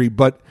surgery,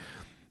 but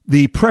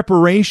the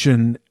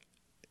preparation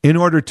in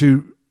order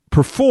to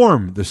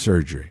perform the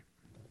surgery.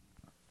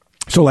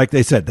 So like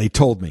they said, they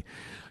told me,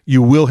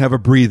 you will have a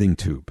breathing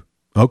tube.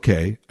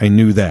 Okay, I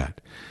knew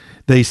that.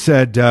 They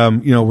said,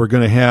 we're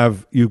going to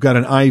have, you've got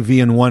an IV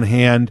in one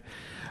hand.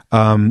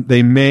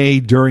 They may,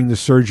 during the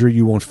surgery,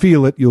 you won't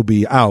feel it, you'll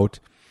be out,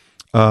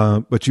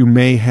 but you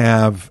may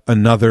have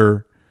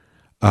another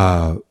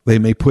they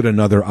may put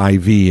another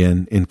IV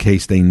in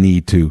case they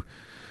need to,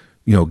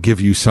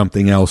 give you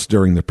something else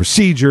during the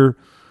procedure.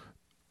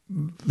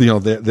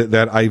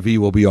 That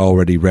IV will be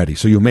already ready.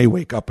 So you may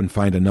wake up and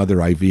find another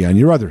IV on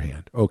your other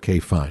hand. Okay,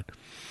 fine.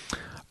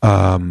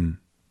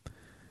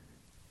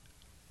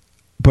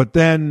 But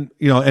then,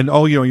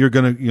 you're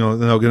going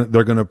to,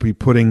 they're going to be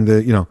putting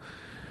the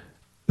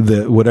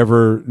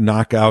whatever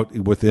knockout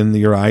within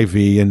your IV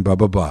and blah,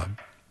 blah, blah.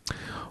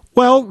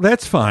 Well,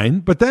 that's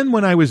fine. But then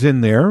when I was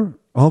in there,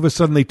 all of a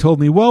sudden they told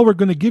me, well, we're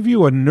going to give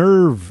you a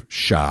nerve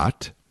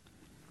shot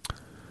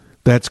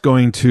that's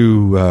going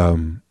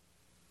to,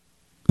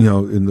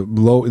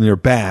 in your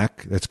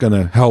back, that's going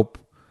to help,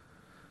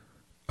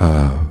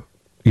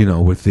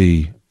 with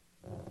the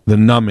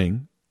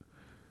numbing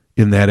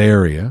in that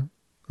area.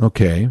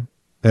 Okay,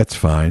 that's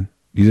fine.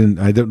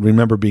 I don't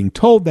remember being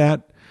told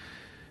that.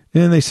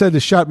 And they said the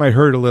shot might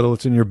hurt a little.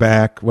 It's in your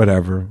back,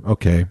 whatever.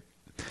 Okay.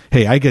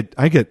 Hey, I get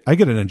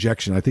an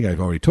injection. I think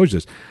I've already told you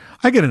this.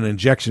 I get an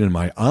injection in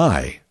my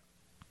eye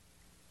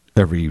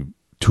every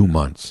 2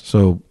 months.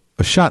 So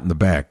a shot in the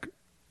back,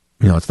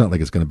 it's not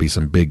like it's going to be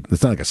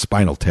it's not like a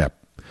Spinal Tap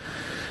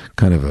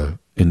kind of a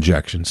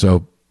injection.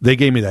 So they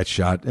gave me that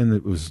shot, and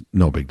it was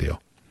no big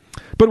deal.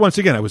 But once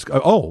again, I was,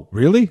 oh,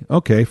 really?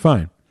 Okay,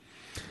 fine.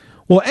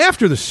 Well,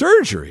 after the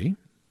surgery,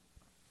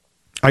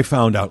 I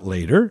found out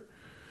later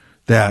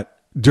that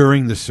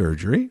during the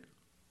surgery,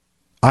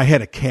 I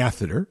had a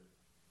catheter,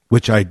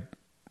 which I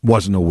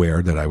wasn't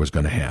aware that I was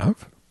going to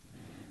have.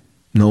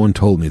 No one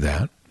told me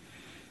that.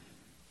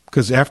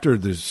 Because after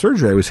the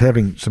surgery, I was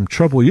having some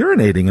trouble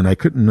urinating, and I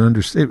couldn't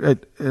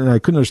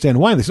understand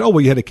why. And they said, "Oh,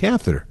 well, you had a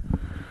catheter."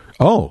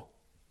 Oh,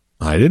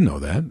 I didn't know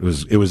that.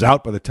 It was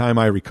out by the time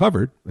I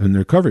recovered in the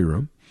recovery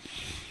room.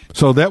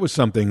 So that was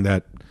something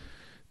that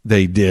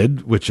they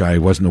did, which I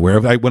wasn't aware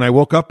of. When I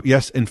woke up,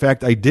 yes, in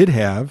fact, I did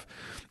have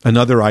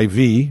another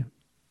IV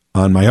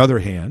on my other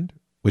hand,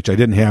 which I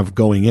didn't have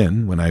going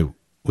in when I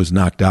was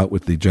knocked out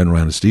with the general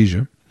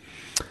anesthesia.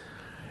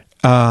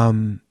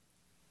 Then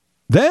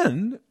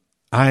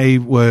I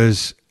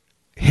was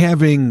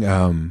having,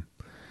 I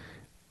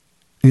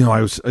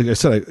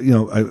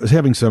was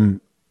having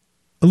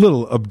a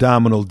little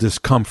abdominal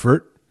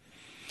discomfort,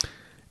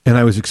 and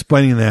I was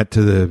explaining that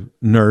to the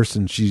nurse,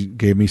 and she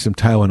gave me some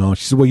Tylenol.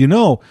 She said,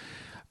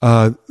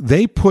 well,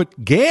 they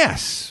put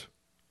gas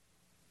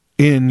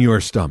in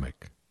your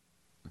stomach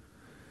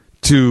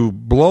to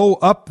blow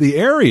up the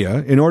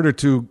area in order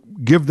to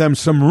give them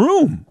some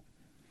room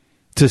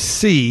to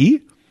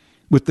see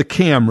with the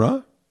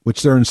camera,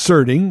 which they're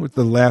inserting with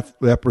the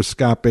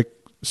laparoscopic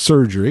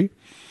surgery.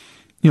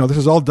 This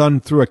is all done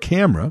through a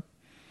camera.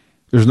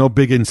 There's no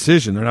big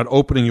incision. They're not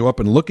opening you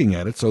up and looking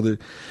at it. So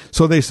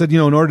they said,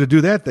 in order to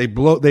do that,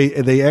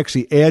 they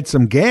actually add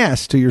some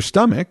gas to your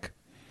stomach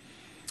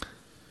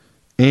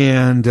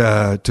and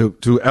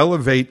to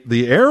elevate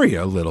the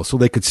area a little so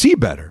they could see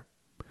better.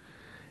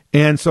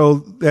 And so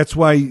that's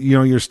why,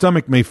 your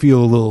stomach may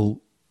feel a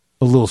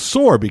little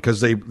sore,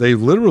 because they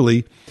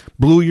literally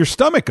blew your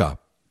stomach up.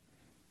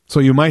 So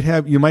you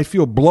might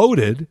feel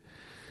bloated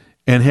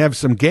and have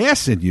some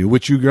gas in you,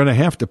 which you're going to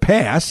have to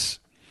pass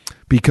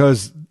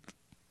because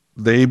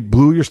they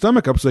blew your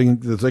stomach up so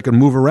they can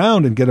move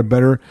around and get a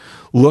better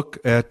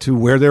look to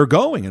where they're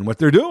going and what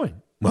they're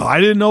doing. Well, I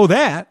didn't know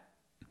that.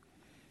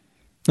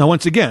 Now,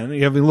 once again,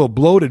 you have a little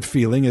bloated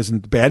feeling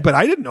isn't bad, but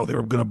I didn't know they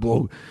were going to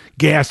blow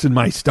gas in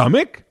my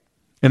stomach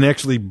and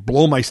actually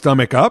blow my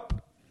stomach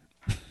up.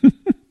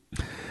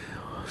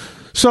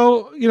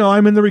 So,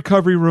 I'm in the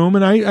recovery room,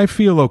 and I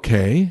feel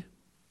okay,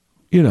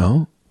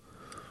 and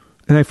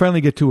I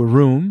finally get to a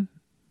room,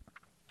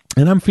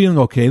 and I'm feeling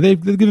okay.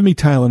 They've given me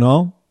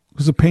Tylenol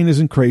because the pain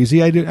isn't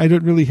crazy. I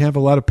didn't really have a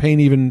lot of pain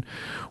even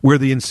where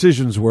the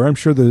incisions were. I'm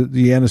sure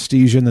the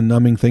anesthesia and the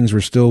numbing things were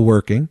still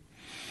working.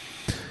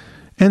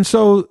 And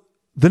so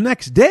the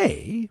next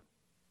day,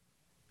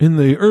 in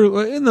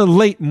the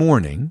late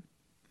morning,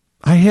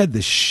 I had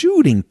this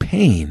shooting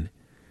pain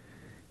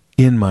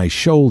in my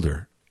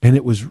shoulder. And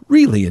it was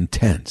really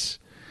intense.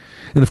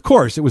 And of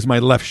course, it was my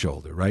left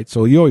shoulder, right?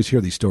 So you always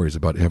hear these stories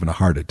about having a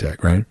heart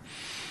attack, right?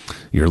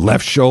 Your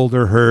left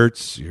shoulder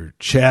hurts, your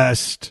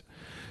chest,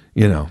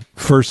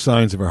 first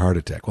signs of a heart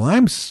attack. Well,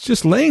 I'm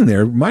just laying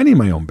there, minding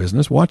my own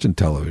business, watching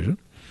television,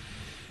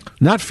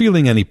 not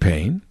feeling any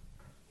pain,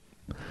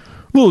 a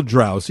little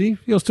drowsy,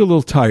 still a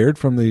little tired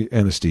from the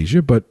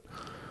anesthesia, but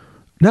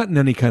not in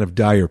any kind of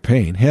dire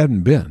pain,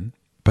 hadn't been.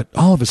 But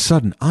all of a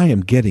sudden, I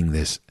am getting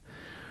this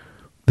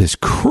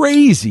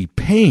crazy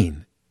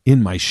pain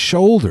in my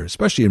shoulder,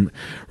 especially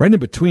right in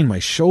between my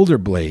shoulder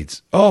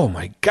blades. Oh,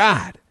 my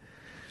God.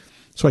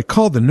 So I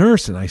called the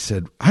nurse, and I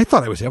said, I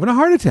thought I was having a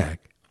heart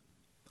attack.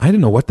 I didn't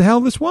know what the hell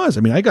this was.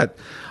 I mean, I got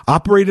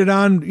operated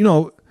on,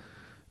 the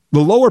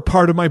lower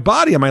part of my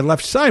body on my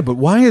left side, but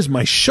why is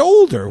my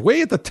shoulder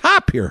way at the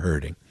top here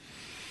hurting?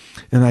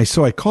 And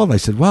so I called, and I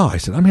said, wow,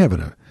 I'm having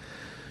a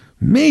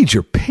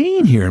major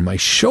pain here in my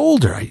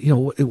shoulder.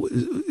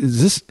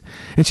 Is this?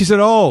 And she said,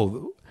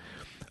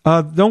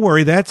 don't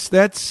worry, that's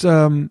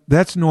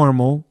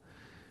normal.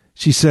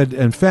 She said,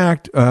 in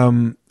fact,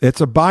 It's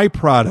a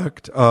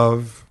byproduct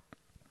of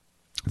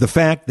the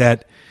fact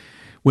that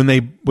when they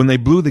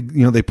blew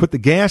they put the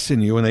gas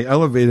in you and they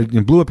elevated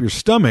and blew up your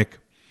stomach,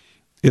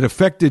 it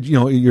affected,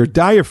 your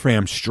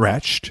diaphragm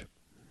stretched.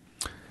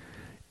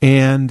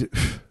 And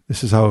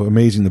this is how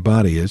amazing the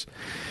body is.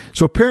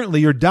 So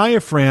apparently your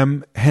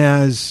diaphragm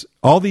has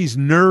all these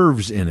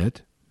nerves in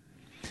it,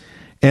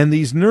 and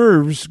these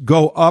nerves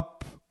go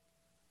up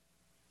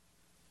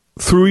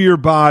through your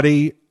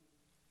body,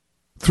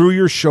 through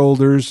your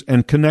shoulders,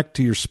 and connect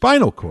to your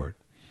spinal cord.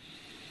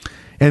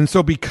 And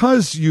so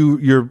because you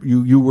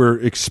were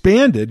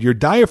expanded, your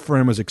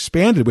diaphragm was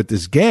expanded with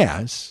this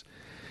gas,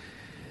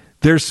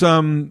 there's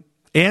some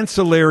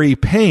ancillary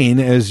pain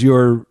as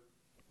your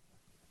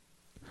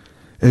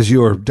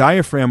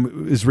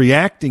diaphragm is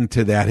reacting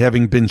to that,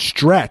 having been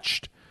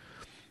stretched.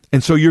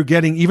 And so you're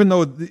getting, even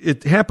though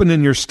it happened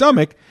in your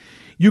stomach,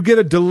 you get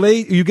a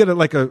delay, you get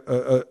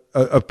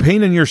a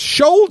pain in your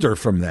shoulder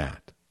from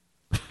that.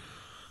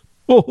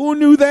 Well, who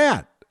knew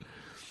that?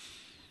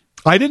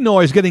 I didn't know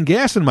I was getting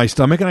gas in my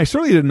stomach, and I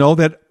certainly didn't know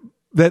that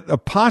a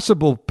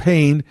possible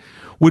pain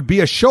would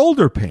be a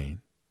shoulder pain,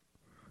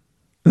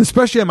 and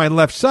especially on my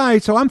left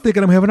side, so I'm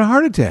thinking I'm having a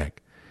heart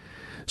attack.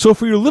 So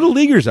for your little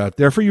leaguers out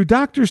there, for your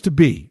doctors to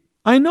be,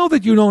 I know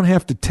that you don't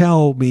have to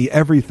tell me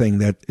everything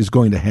that is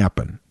going to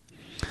happen.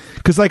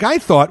 Because I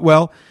thought,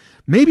 well,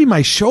 maybe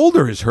my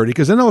shoulder is hurting,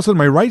 because then all of a sudden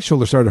my right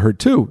shoulder started to hurt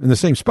too, in the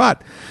same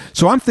spot.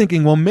 So I'm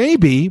thinking, well,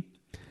 maybe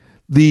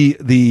the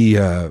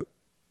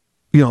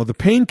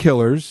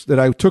painkillers that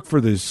I took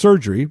for the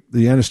surgery,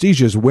 the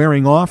anesthesia is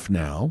wearing off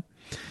now.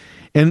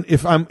 And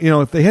if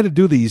they had to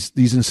do these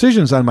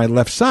incisions on my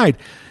left side,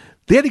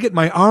 they had to get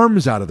my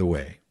arms out of the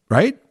way,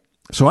 right?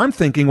 So I'm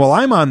thinking, well,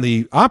 I'm on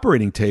the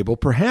operating table.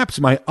 Perhaps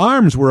my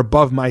arms were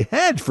above my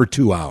head for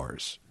 2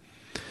 hours.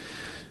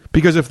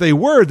 Because if they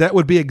were, that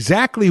would be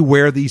exactly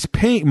where these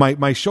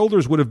my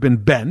shoulders would have been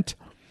bent.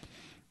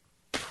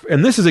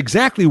 And this is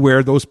exactly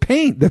where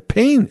the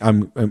pain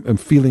I'm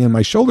feeling in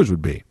my shoulders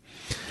would be.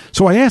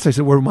 So I asked, I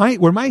said, were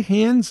my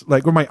hands,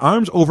 were my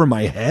arms over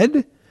my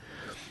head?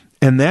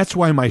 And that's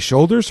why my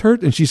shoulders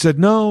hurt? And she said,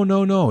 no,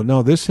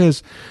 this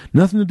has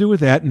nothing to do with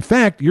that. In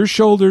fact, your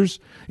shoulders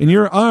and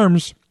your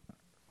arms,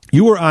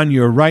 you were on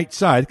your right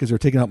side, because they're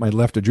taking out my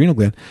left adrenal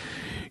gland.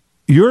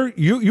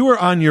 You were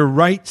on your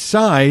right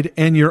side,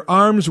 and your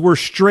arms were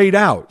straight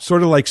out,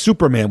 sort of like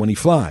Superman when he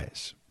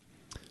flies.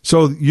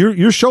 So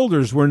your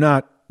shoulders were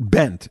not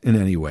bent in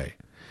any way.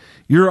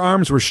 Your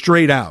arms were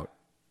straight out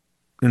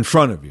in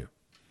front of you.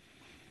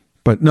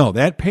 But no,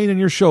 that pain in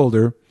your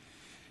shoulder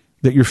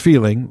that you're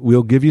feeling,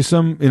 we'll give you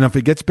some, and if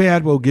it gets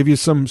bad, we'll give you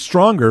some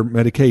stronger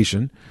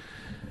medication.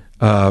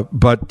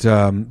 But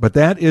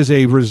that is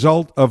a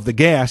result of the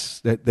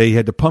gas that they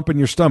had to pump in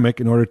your stomach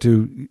in order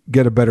to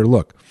get a better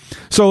look.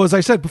 So as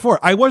I said before,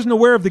 I wasn't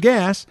aware of the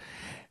gas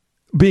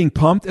being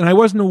pumped, and I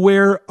wasn't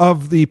aware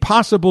of the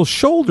possible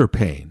shoulder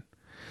pain.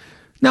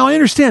 Now, I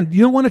understand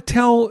you don't want to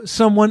tell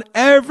someone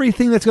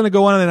everything that's going to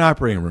go on in an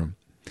operating room,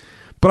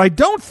 but I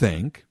don't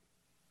think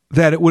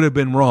that it would have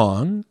been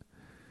wrong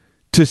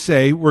to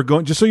say,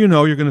 just so you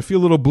know, you're going to feel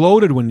a little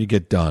bloated when you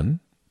get done,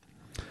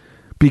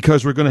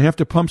 because we're going to have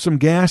to pump some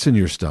gas in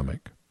your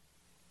stomach.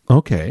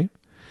 Okay.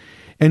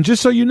 And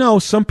just so you know,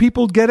 some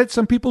people get it,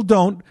 some people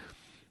don't,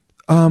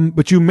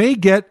 but you may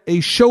get a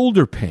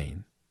shoulder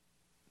pain.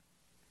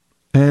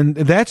 And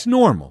that's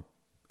normal.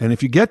 And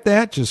if you get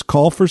that, just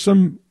call for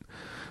some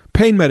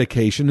pain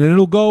medication and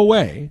it'll go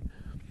away.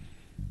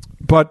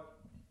 But,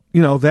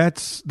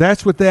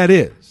 that's what that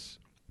is.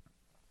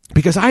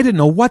 Because I didn't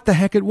know what the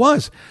heck it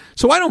was.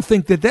 So I don't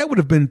think that would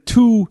have been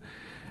too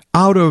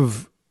out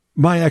of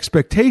my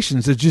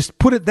expectations to just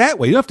put it that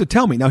way. You don't have to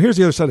tell me. Now, here's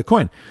the other side of the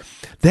coin.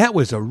 That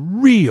was a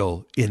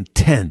real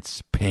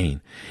intense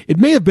pain. It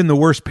may have been the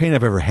worst pain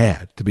I've ever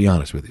had, to be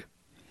honest with you.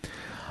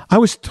 I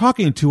was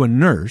talking to a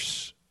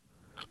nurse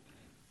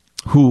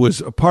who was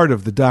a part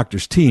of the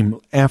doctor's team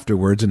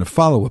afterwards in a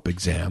follow-up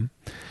exam,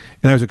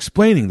 and I was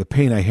explaining the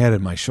pain I had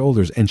in my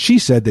shoulders, and she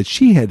said that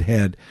she had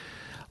had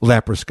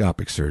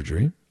laparoscopic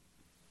surgery,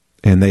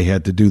 and they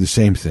had to do the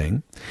same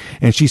thing.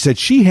 And she said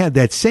she had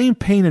that same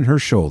pain in her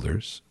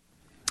shoulders,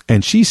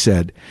 and she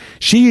said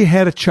she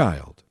had a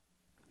child,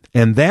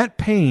 and that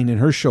pain in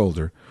her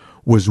shoulder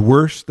was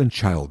worse than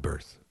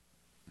childbirth.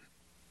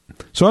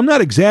 So I'm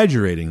not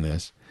exaggerating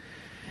this.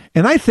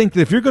 And I think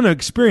that if you're going to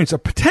experience a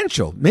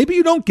potential, maybe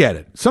you don't get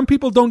it. Some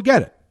people don't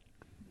get it.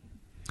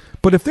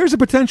 But if there's a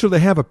potential to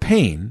have a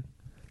pain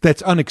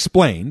that's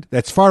unexplained,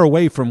 that's far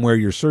away from where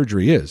your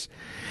surgery is,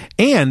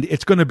 and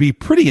it's going to be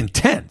pretty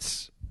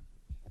intense,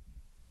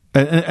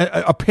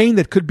 a pain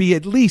that could be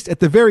at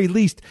the very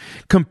least,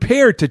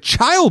 compared to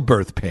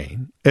childbirth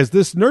pain, as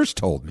this nurse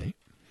told me,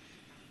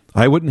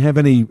 I wouldn't have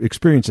any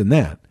experience in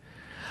that.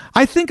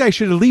 I think I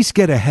should at least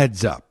get a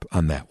heads up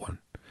on that one.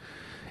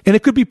 And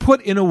it could be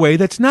put in a way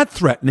that's not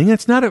threatening.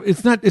 It's not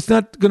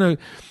going to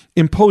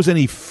impose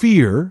any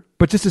fear,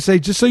 but just to say,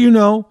 just so you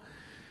know,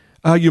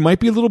 you might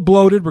be a little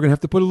bloated. We're going to have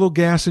to put a little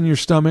gas in your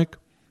stomach.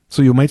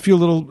 So you might feel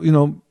a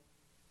little,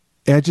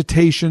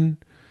 agitation.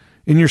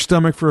 in your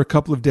stomach for a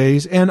couple of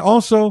days. And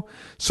also,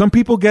 some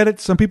people get it,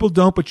 some people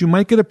don't, but you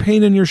might get a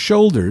pain in your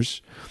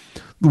shoulders,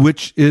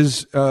 which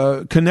is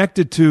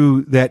connected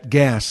to that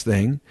gas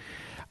thing.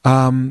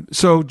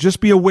 So just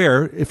be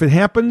aware. If it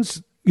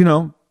happens,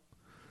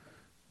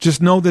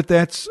 just know that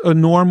that's a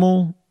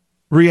normal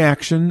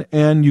reaction,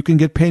 and you can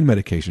get pain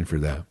medication for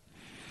that.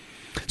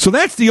 So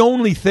that's the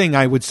only thing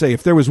I would say.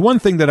 If there was one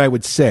thing that I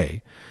would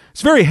say, I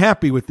was very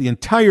happy with the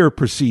entire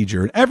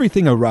procedure and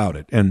everything around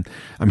it. And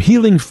I'm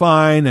healing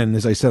fine. And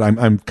as I said,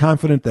 I'm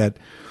confident that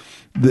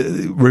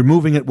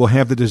removing it will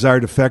have the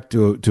desired effect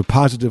to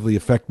positively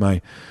affect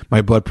my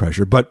blood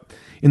pressure. But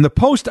in the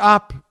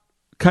post-op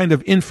kind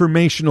of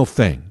informational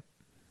thing,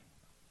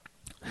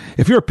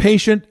 if you're a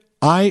patient,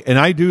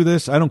 I do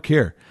this, I don't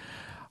care.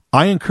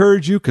 I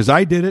encourage you, because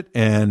I did it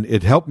and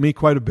it helped me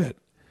quite a bit.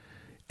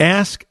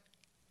 Ask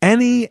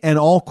any and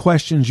all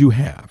questions you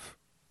have.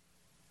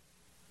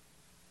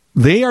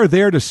 They are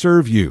there to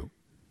serve you.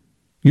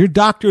 Your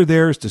doctor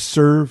there is to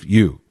serve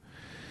you.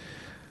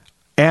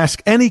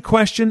 Ask any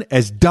question,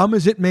 as dumb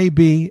as it may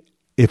be,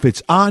 if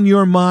it's on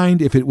your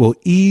mind, if it will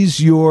ease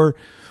your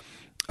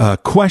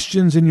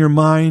questions in your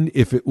mind,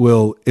 if it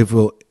will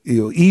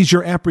ease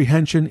your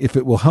apprehension, if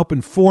it will help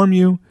inform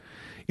you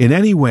in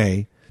any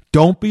way.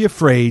 Don't be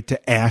afraid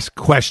to ask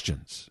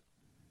questions.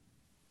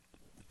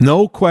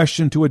 No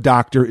question to a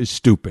doctor is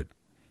stupid.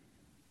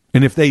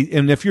 And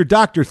if your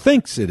doctor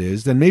thinks it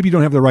is, then maybe you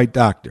don't have the right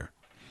doctor.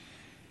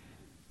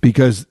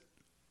 Because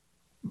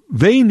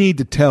they need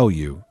to tell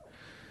you.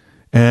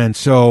 And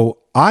so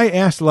I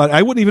asked a lot.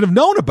 I wouldn't even have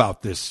known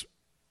about this.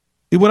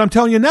 What I'm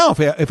telling you now,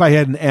 if I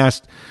hadn't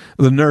asked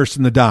the nurse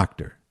and the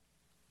doctor,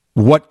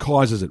 what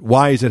causes it?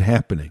 Why is it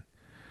happening?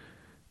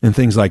 And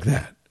things like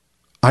that.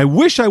 I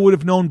wish I would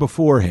have known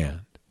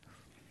beforehand.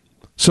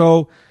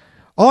 So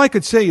all I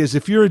could say is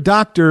if you're a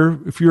doctor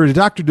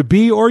to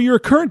be, or you're a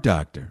current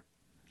doctor,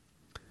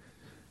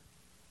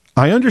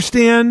 I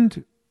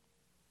understand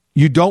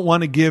you don't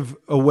want to give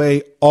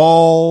away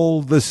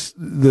all this,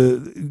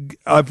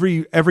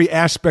 every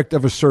aspect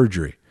of a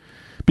surgery,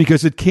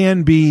 because it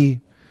can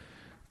be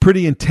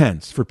pretty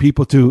intense for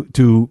people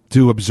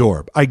to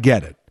absorb. I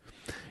get it.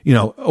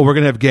 We're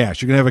going to have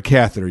gas. You're going to have a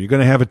catheter. You're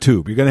going to have a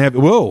tube. You're going to have,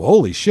 whoa,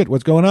 holy shit,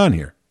 what's going on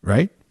here,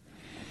 right?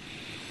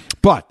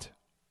 But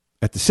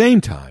at the same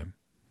time,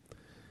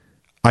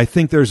 I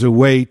think there's a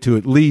way to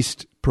at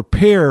least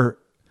prepare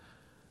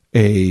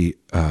a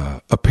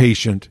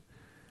patient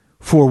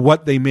for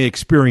what they may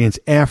experience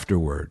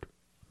afterward.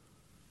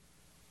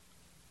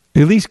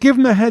 At least give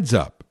them a heads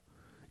up.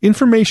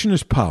 Information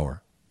is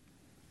power.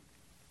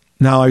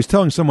 Now, I was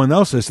telling someone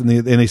else this, and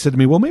they said to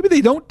me, well, maybe they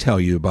don't tell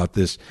you about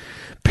this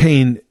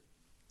pain,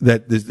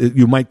 that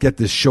you might get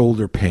this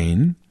shoulder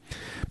pain,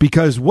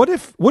 because what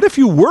if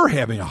you were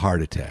having a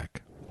heart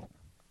attack?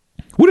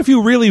 What if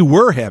you really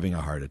were having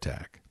a heart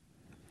attack?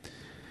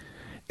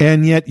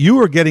 And yet you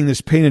were getting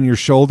this pain in your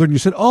shoulder, and you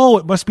said, oh,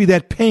 it must be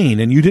that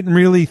pain, and you didn't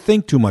really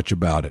think too much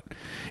about it.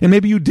 And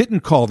maybe you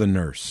didn't call the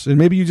nurse, and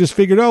maybe you just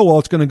figured, oh, well,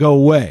 it's going to go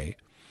away.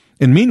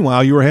 And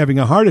meanwhile, you were having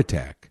a heart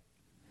attack.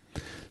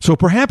 So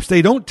perhaps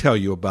they don't tell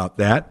you about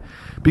that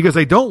because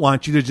they don't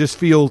want you to just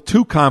feel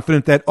too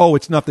confident that, oh,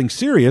 it's nothing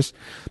serious.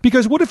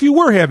 Because what if you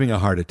were having a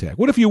heart attack?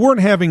 What if you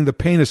weren't having the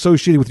pain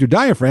associated with your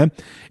diaphragm,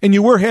 and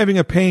you were having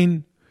a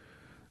pain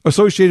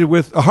associated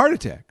with a heart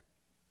attack?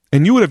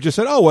 And you would have just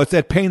said, oh, well, it's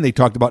that pain they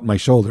talked about in my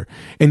shoulder.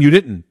 And you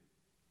didn't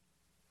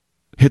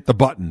hit the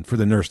button for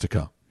the nurse to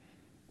come.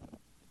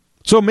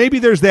 So maybe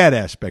there's that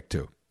aspect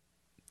too.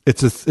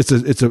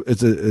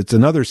 It's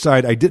another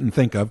side I didn't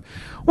think of,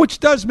 which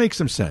does make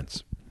some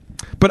sense.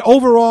 But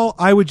overall,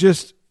 I would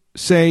just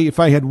say, if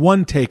I had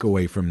one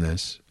takeaway from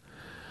this,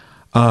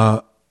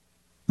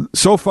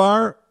 so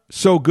far,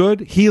 so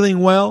good, healing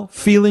well,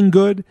 feeling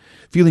good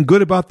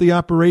about the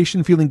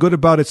operation, feeling good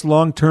about its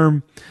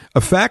long-term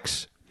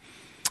effects.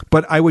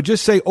 But I would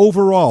just say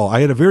overall, I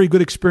had a very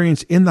good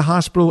experience in the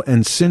hospital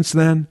and since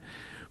then.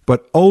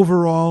 But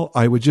overall,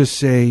 I would just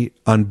say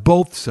on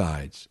both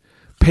sides,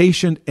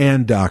 patient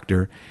and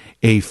doctor,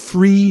 a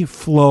free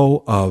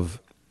flow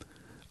of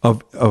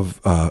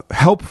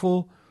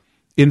helpful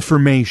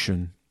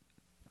information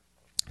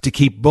to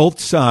keep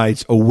both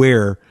sides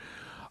aware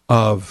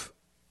of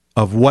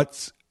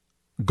what's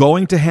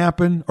going to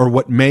happen or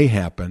what may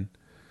happen,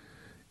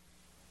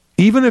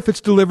 even if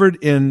it's delivered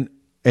in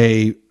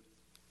a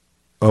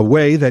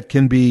way that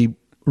can be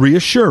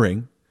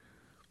reassuring.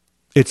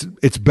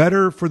 It's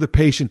better for the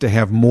patient to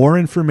have more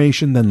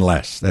information than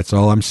less. That's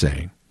all I'm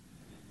saying.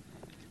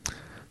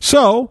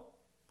 So,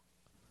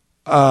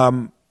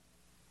 all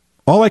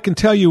I can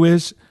tell you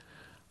is,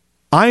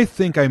 I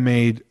think I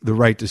made the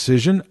right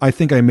decision. I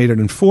think I made an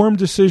informed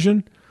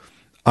decision.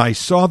 I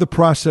saw the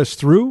process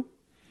through.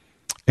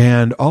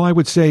 And all I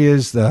would say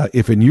is that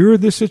if you're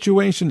in this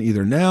situation,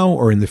 either now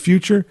or in the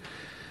future,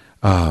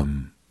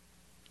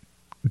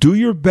 do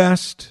your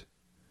best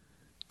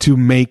to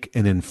make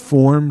an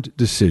informed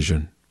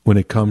decision when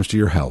it comes to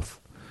your health.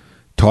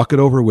 Talk it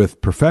over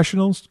with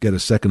professionals, get a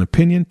second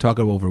opinion, talk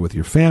it over with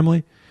your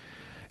family,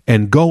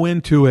 and go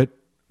into it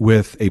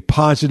with a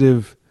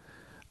positive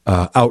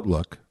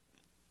outlook,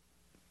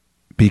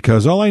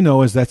 because all I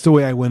know is that's the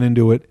way I went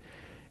into it,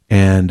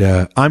 and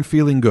I'm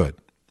feeling good.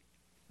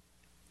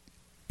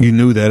 You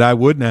knew that I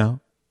would now.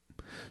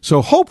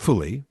 So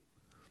hopefully,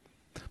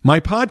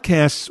 my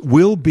podcasts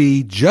will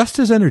be just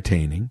as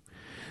entertaining,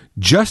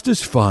 just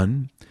as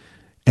fun,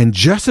 and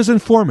just as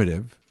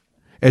informative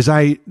as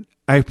I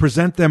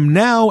present them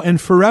now and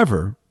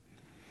forever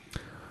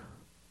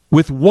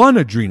with one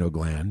adrenal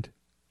gland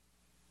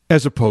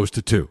as opposed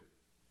to two.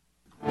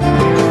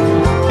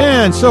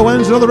 And so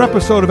ends another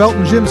episode of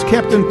Elton Jim's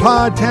Captain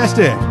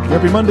Podtastic.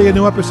 Every Monday a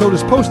new episode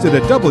is posted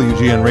at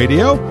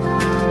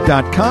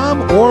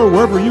WGNradio.com or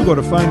wherever you go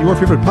to find your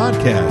favorite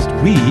podcast.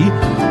 We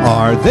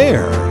are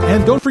there.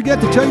 And don't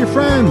forget to tell your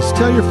friends,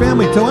 tell your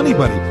family, tell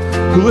anybody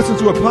who listens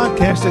to a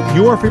podcast that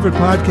your favorite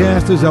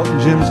podcast is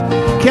Elton Jim's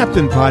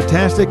Captain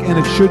Podtastic, and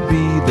it should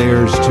be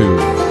theirs too.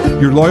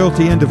 Your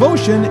loyalty and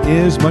devotion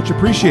is much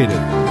appreciated.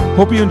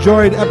 Hope you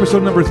enjoyed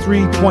episode number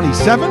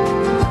 327.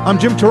 I'm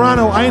Jim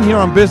Turano. I am here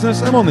on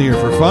business. I'm only here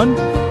for fun.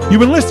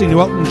 You've been listening to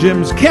Elton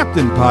Jim's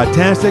Captain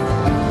Podtastic,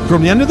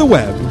 from the end of the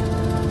web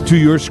to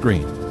your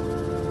screen,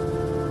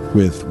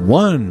 with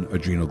one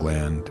adrenal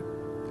gland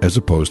as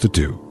opposed to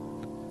two.